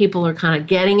when people are kind of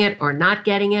getting it or not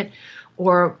getting it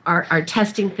or are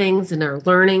testing things and are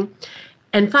learning.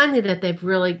 And finally, that they've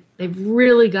really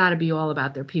got to be all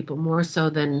about their people more so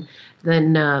than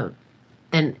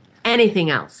anything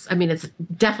else. I mean, it's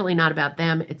definitely not about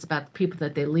them. It's about the people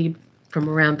that they lead from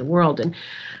around the world. And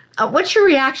what's your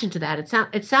reaction to that? It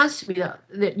sounds to me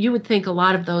that you would think a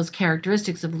lot of those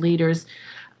characteristics of leaders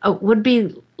would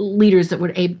be leaders that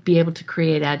would be able to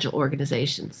create agile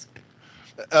organizations.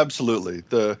 Absolutely.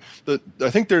 I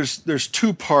think there's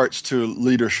two parts to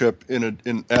leadership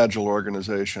in agile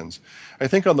organizations. I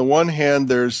think on the one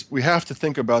hand, we have to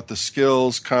think about the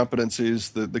skills,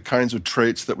 competencies, the kinds of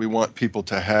traits that we want people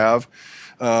to have.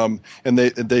 And I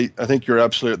think you're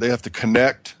absolutely. They have to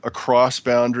connect across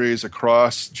boundaries,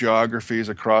 across geographies,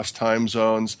 across time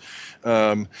zones.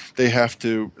 They have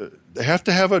to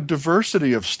have a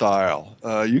diversity of style.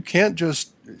 You can't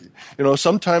just.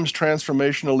 Sometimes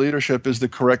transformational leadership is the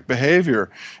correct behavior,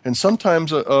 and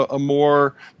sometimes a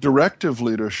more directive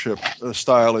leadership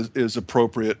style is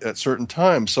appropriate at certain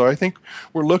times. So I think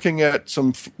we're looking at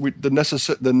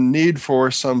the need for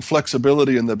some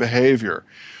flexibility in the behavior.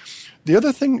 The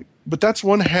other thing, but that's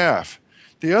one half.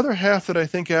 The other half that I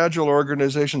think agile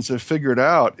organizations have figured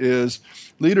out is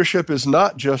leadership is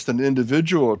not just an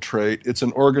individual trait, it's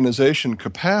an organization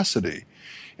capacity.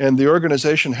 And the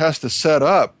organization has to set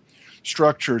up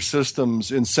structures,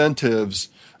 systems, incentives,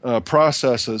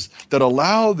 processes that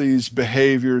allow these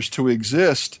behaviors to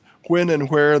exist when and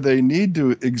where they need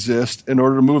to exist in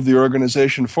order to move the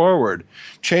organization forward.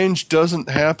 Change doesn't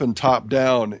happen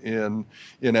top-down in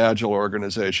agile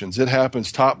organizations. It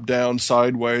happens top-down,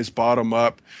 sideways,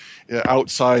 bottom-up,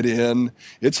 outside in.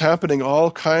 It's happening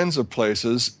all kinds of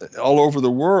places all over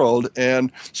the world.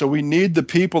 And so we need the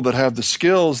people that have the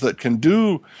skills that can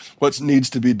do what needs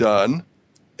to be done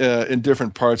in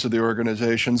different parts of the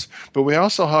organizations, but we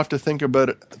also have to think about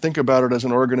it as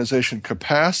an organization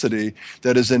capacity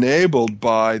that is enabled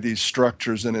by these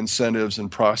structures and incentives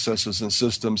and processes and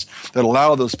systems that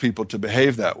allow those people to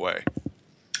behave that way.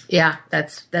 Yeah,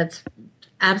 that's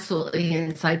absolutely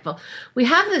insightful. We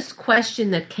have this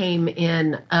question that came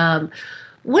in.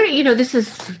 This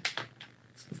is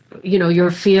your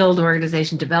field,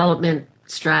 organization development,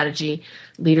 strategy,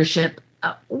 leadership.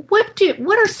 What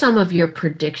are some of your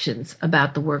predictions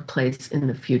about the workplace in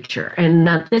the future? And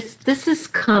this is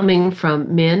coming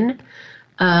from Min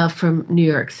from New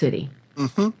York City.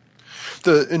 Mm-hmm.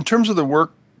 In terms of the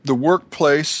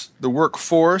workplace, the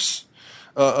workforce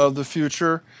of the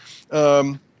future,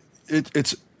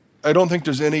 it's. I don't think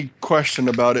there's any question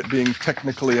about it being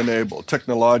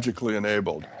technologically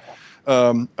enabled.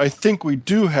 I think we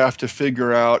do have to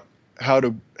figure out how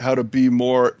to be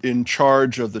more in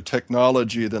charge of the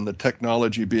technology than the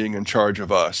technology being in charge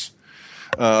of us.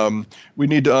 We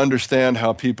need to understand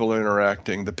how people are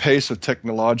interacting. The pace of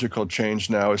technological change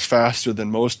now is faster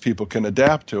than most people can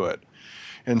adapt to it.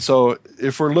 And so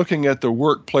if we're looking at the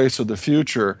workplace of the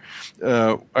future,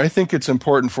 I think it's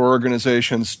important for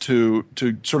organizations to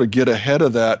sort of get ahead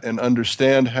of that and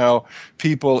understand how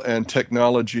people and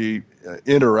technology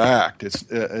interact.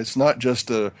 It's not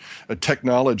just a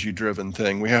technology-driven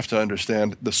thing. We have to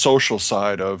understand the social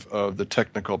side of the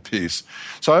technical piece.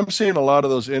 So I'm seeing a lot of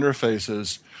those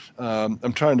interfaces.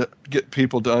 I'm trying to get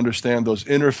people to understand those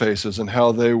interfaces and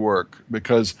how they work,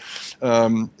 because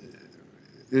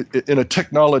in a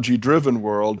technology-driven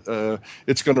world,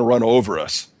 it's going to run over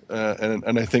us.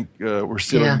 And I think we're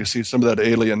still going to see some of that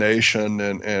alienation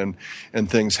and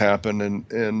things happen.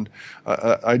 And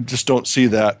I just don't see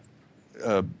that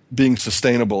being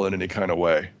sustainable in any kind of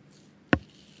way.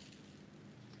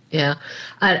 Yeah.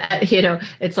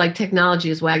 It's like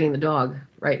technology is wagging the dog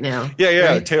right now. Yeah.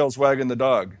 Right? The tail's wagging the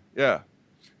dog. Yeah.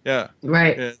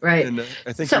 Right. And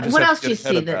I think so what else do you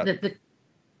see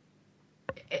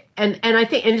and I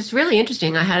think, and it's really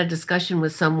interesting. I had a discussion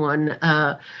with someone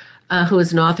who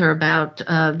is an author about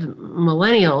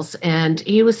millennials, and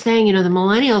he was saying, the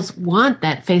millennials want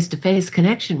that face-to-face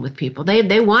connection with people.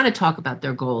 They want to talk about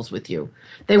their goals with you.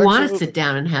 They want to sit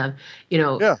down and have,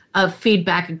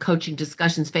 feedback and coaching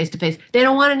discussions face-to-face. They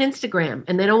don't want an Instagram,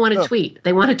 and they don't want to tweet.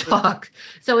 They want to talk.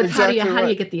 So it's how do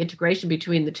you get the integration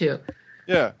between the two?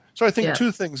 Yeah. So I think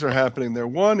two things are happening there.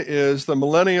 One is the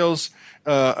millennials,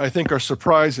 I think, are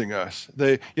surprising us.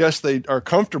 They are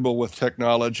comfortable with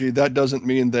technology. That doesn't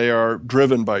mean they are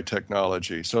driven by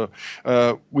technology. So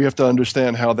we have to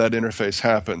understand how that interface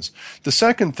happens. The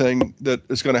second thing that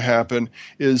is going to happen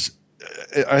is,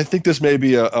 I think this may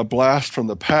be a blast from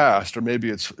the past, or maybe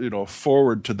it's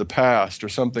forward to the past or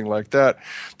something like that.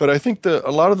 But I think a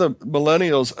lot of the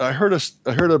millennials, I heard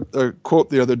a quote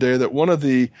the other day that one of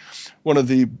the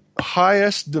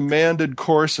highest demanded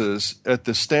courses at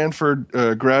the Stanford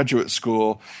graduate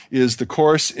school is the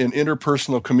course in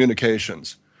interpersonal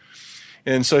communications.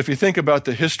 And so if you think about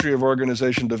the history of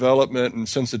organization development and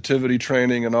sensitivity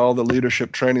training and all the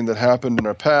leadership training that happened in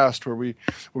our past, where we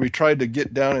tried to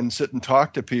get down and sit and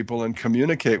talk to people and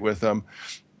communicate with them,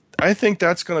 I think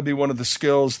that's going to be one of the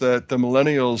skills that the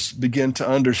millennials begin to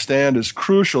understand is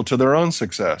crucial to their own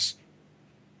success.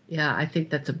 Yeah, I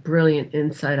think that's a brilliant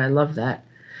insight. I love that.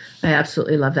 I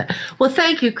absolutely love that. Well,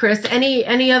 thank you, Chris.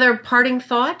 Any other parting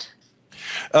thought?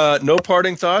 No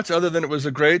parting thoughts other than it was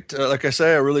a great, like I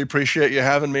say, I really appreciate you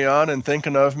having me on and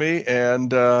thinking of me,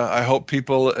 and I hope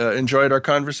people enjoyed our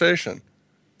conversation.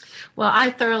 Well,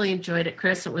 I thoroughly enjoyed it,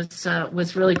 Chris. It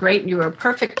was really great. You were a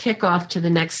perfect kickoff to the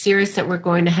next series that we're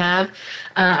going to have.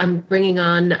 I'm bringing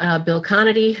on Bill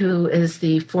Conity, who is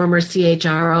the former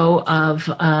CHRO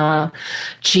of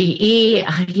GE.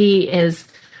 He is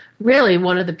really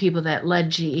one of the people that led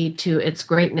GE to its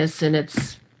greatness and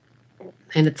its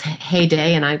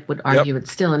heyday, and I would argue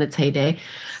it's still in its heyday,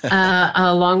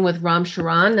 along with Ram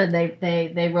Charan. And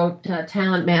they wrote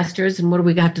Talent Masters, and what do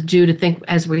we got to do to think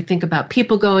as we think about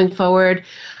people going forward.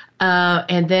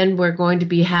 And then we're going to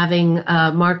be having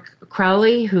Mark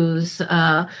Crowley, who's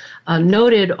a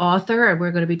noted author, and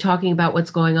we're going to be talking about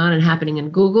what's going on and happening in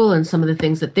Google and some of the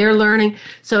things that they're learning.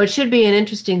 So it should be an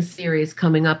interesting series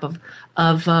coming up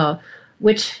of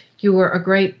which you were a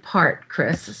great part,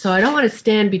 Chris. So I don't want to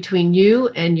stand between you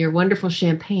and your wonderful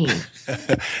champagne.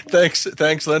 Thanks,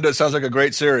 Linda. It sounds like a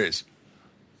great series.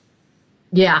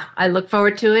 Yeah, I look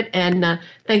forward to it. And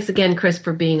thanks again, Chris,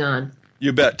 for being on.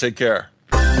 You bet. Take care.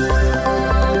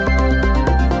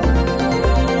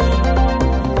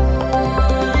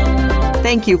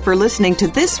 Thank you for listening to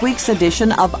this week's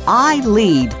edition of I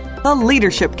Lead, the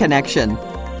Leadership Connection.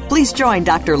 Please join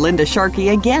Dr. Linda Sharkey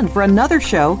again for another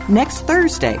show next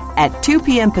Thursday at 2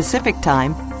 p.m. Pacific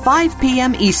Time, 5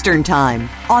 p.m. Eastern Time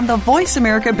on the Voice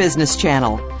America Business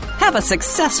Channel. Have a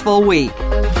successful week.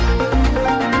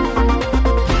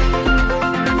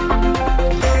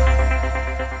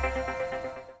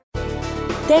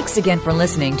 Thanks again for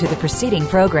listening to the preceding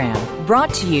program,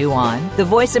 brought to you on the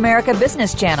Voice America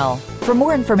Business Channel. For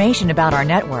more information about our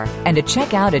network and to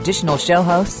check out additional show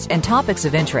hosts and topics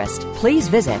of interest, please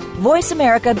visit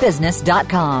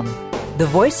voiceamericabusiness.com. The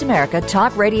Voice America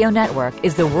Talk Radio Network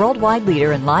is the worldwide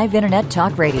leader in live Internet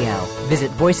talk radio.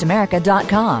 Visit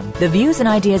voiceamerica.com. The views and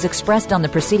ideas expressed on the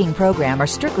preceding program are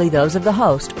strictly those of the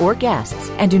host or guests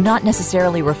and do not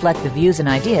necessarily reflect the views and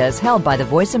ideas held by the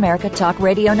Voice America Talk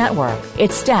Radio Network,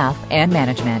 its staff, and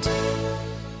management.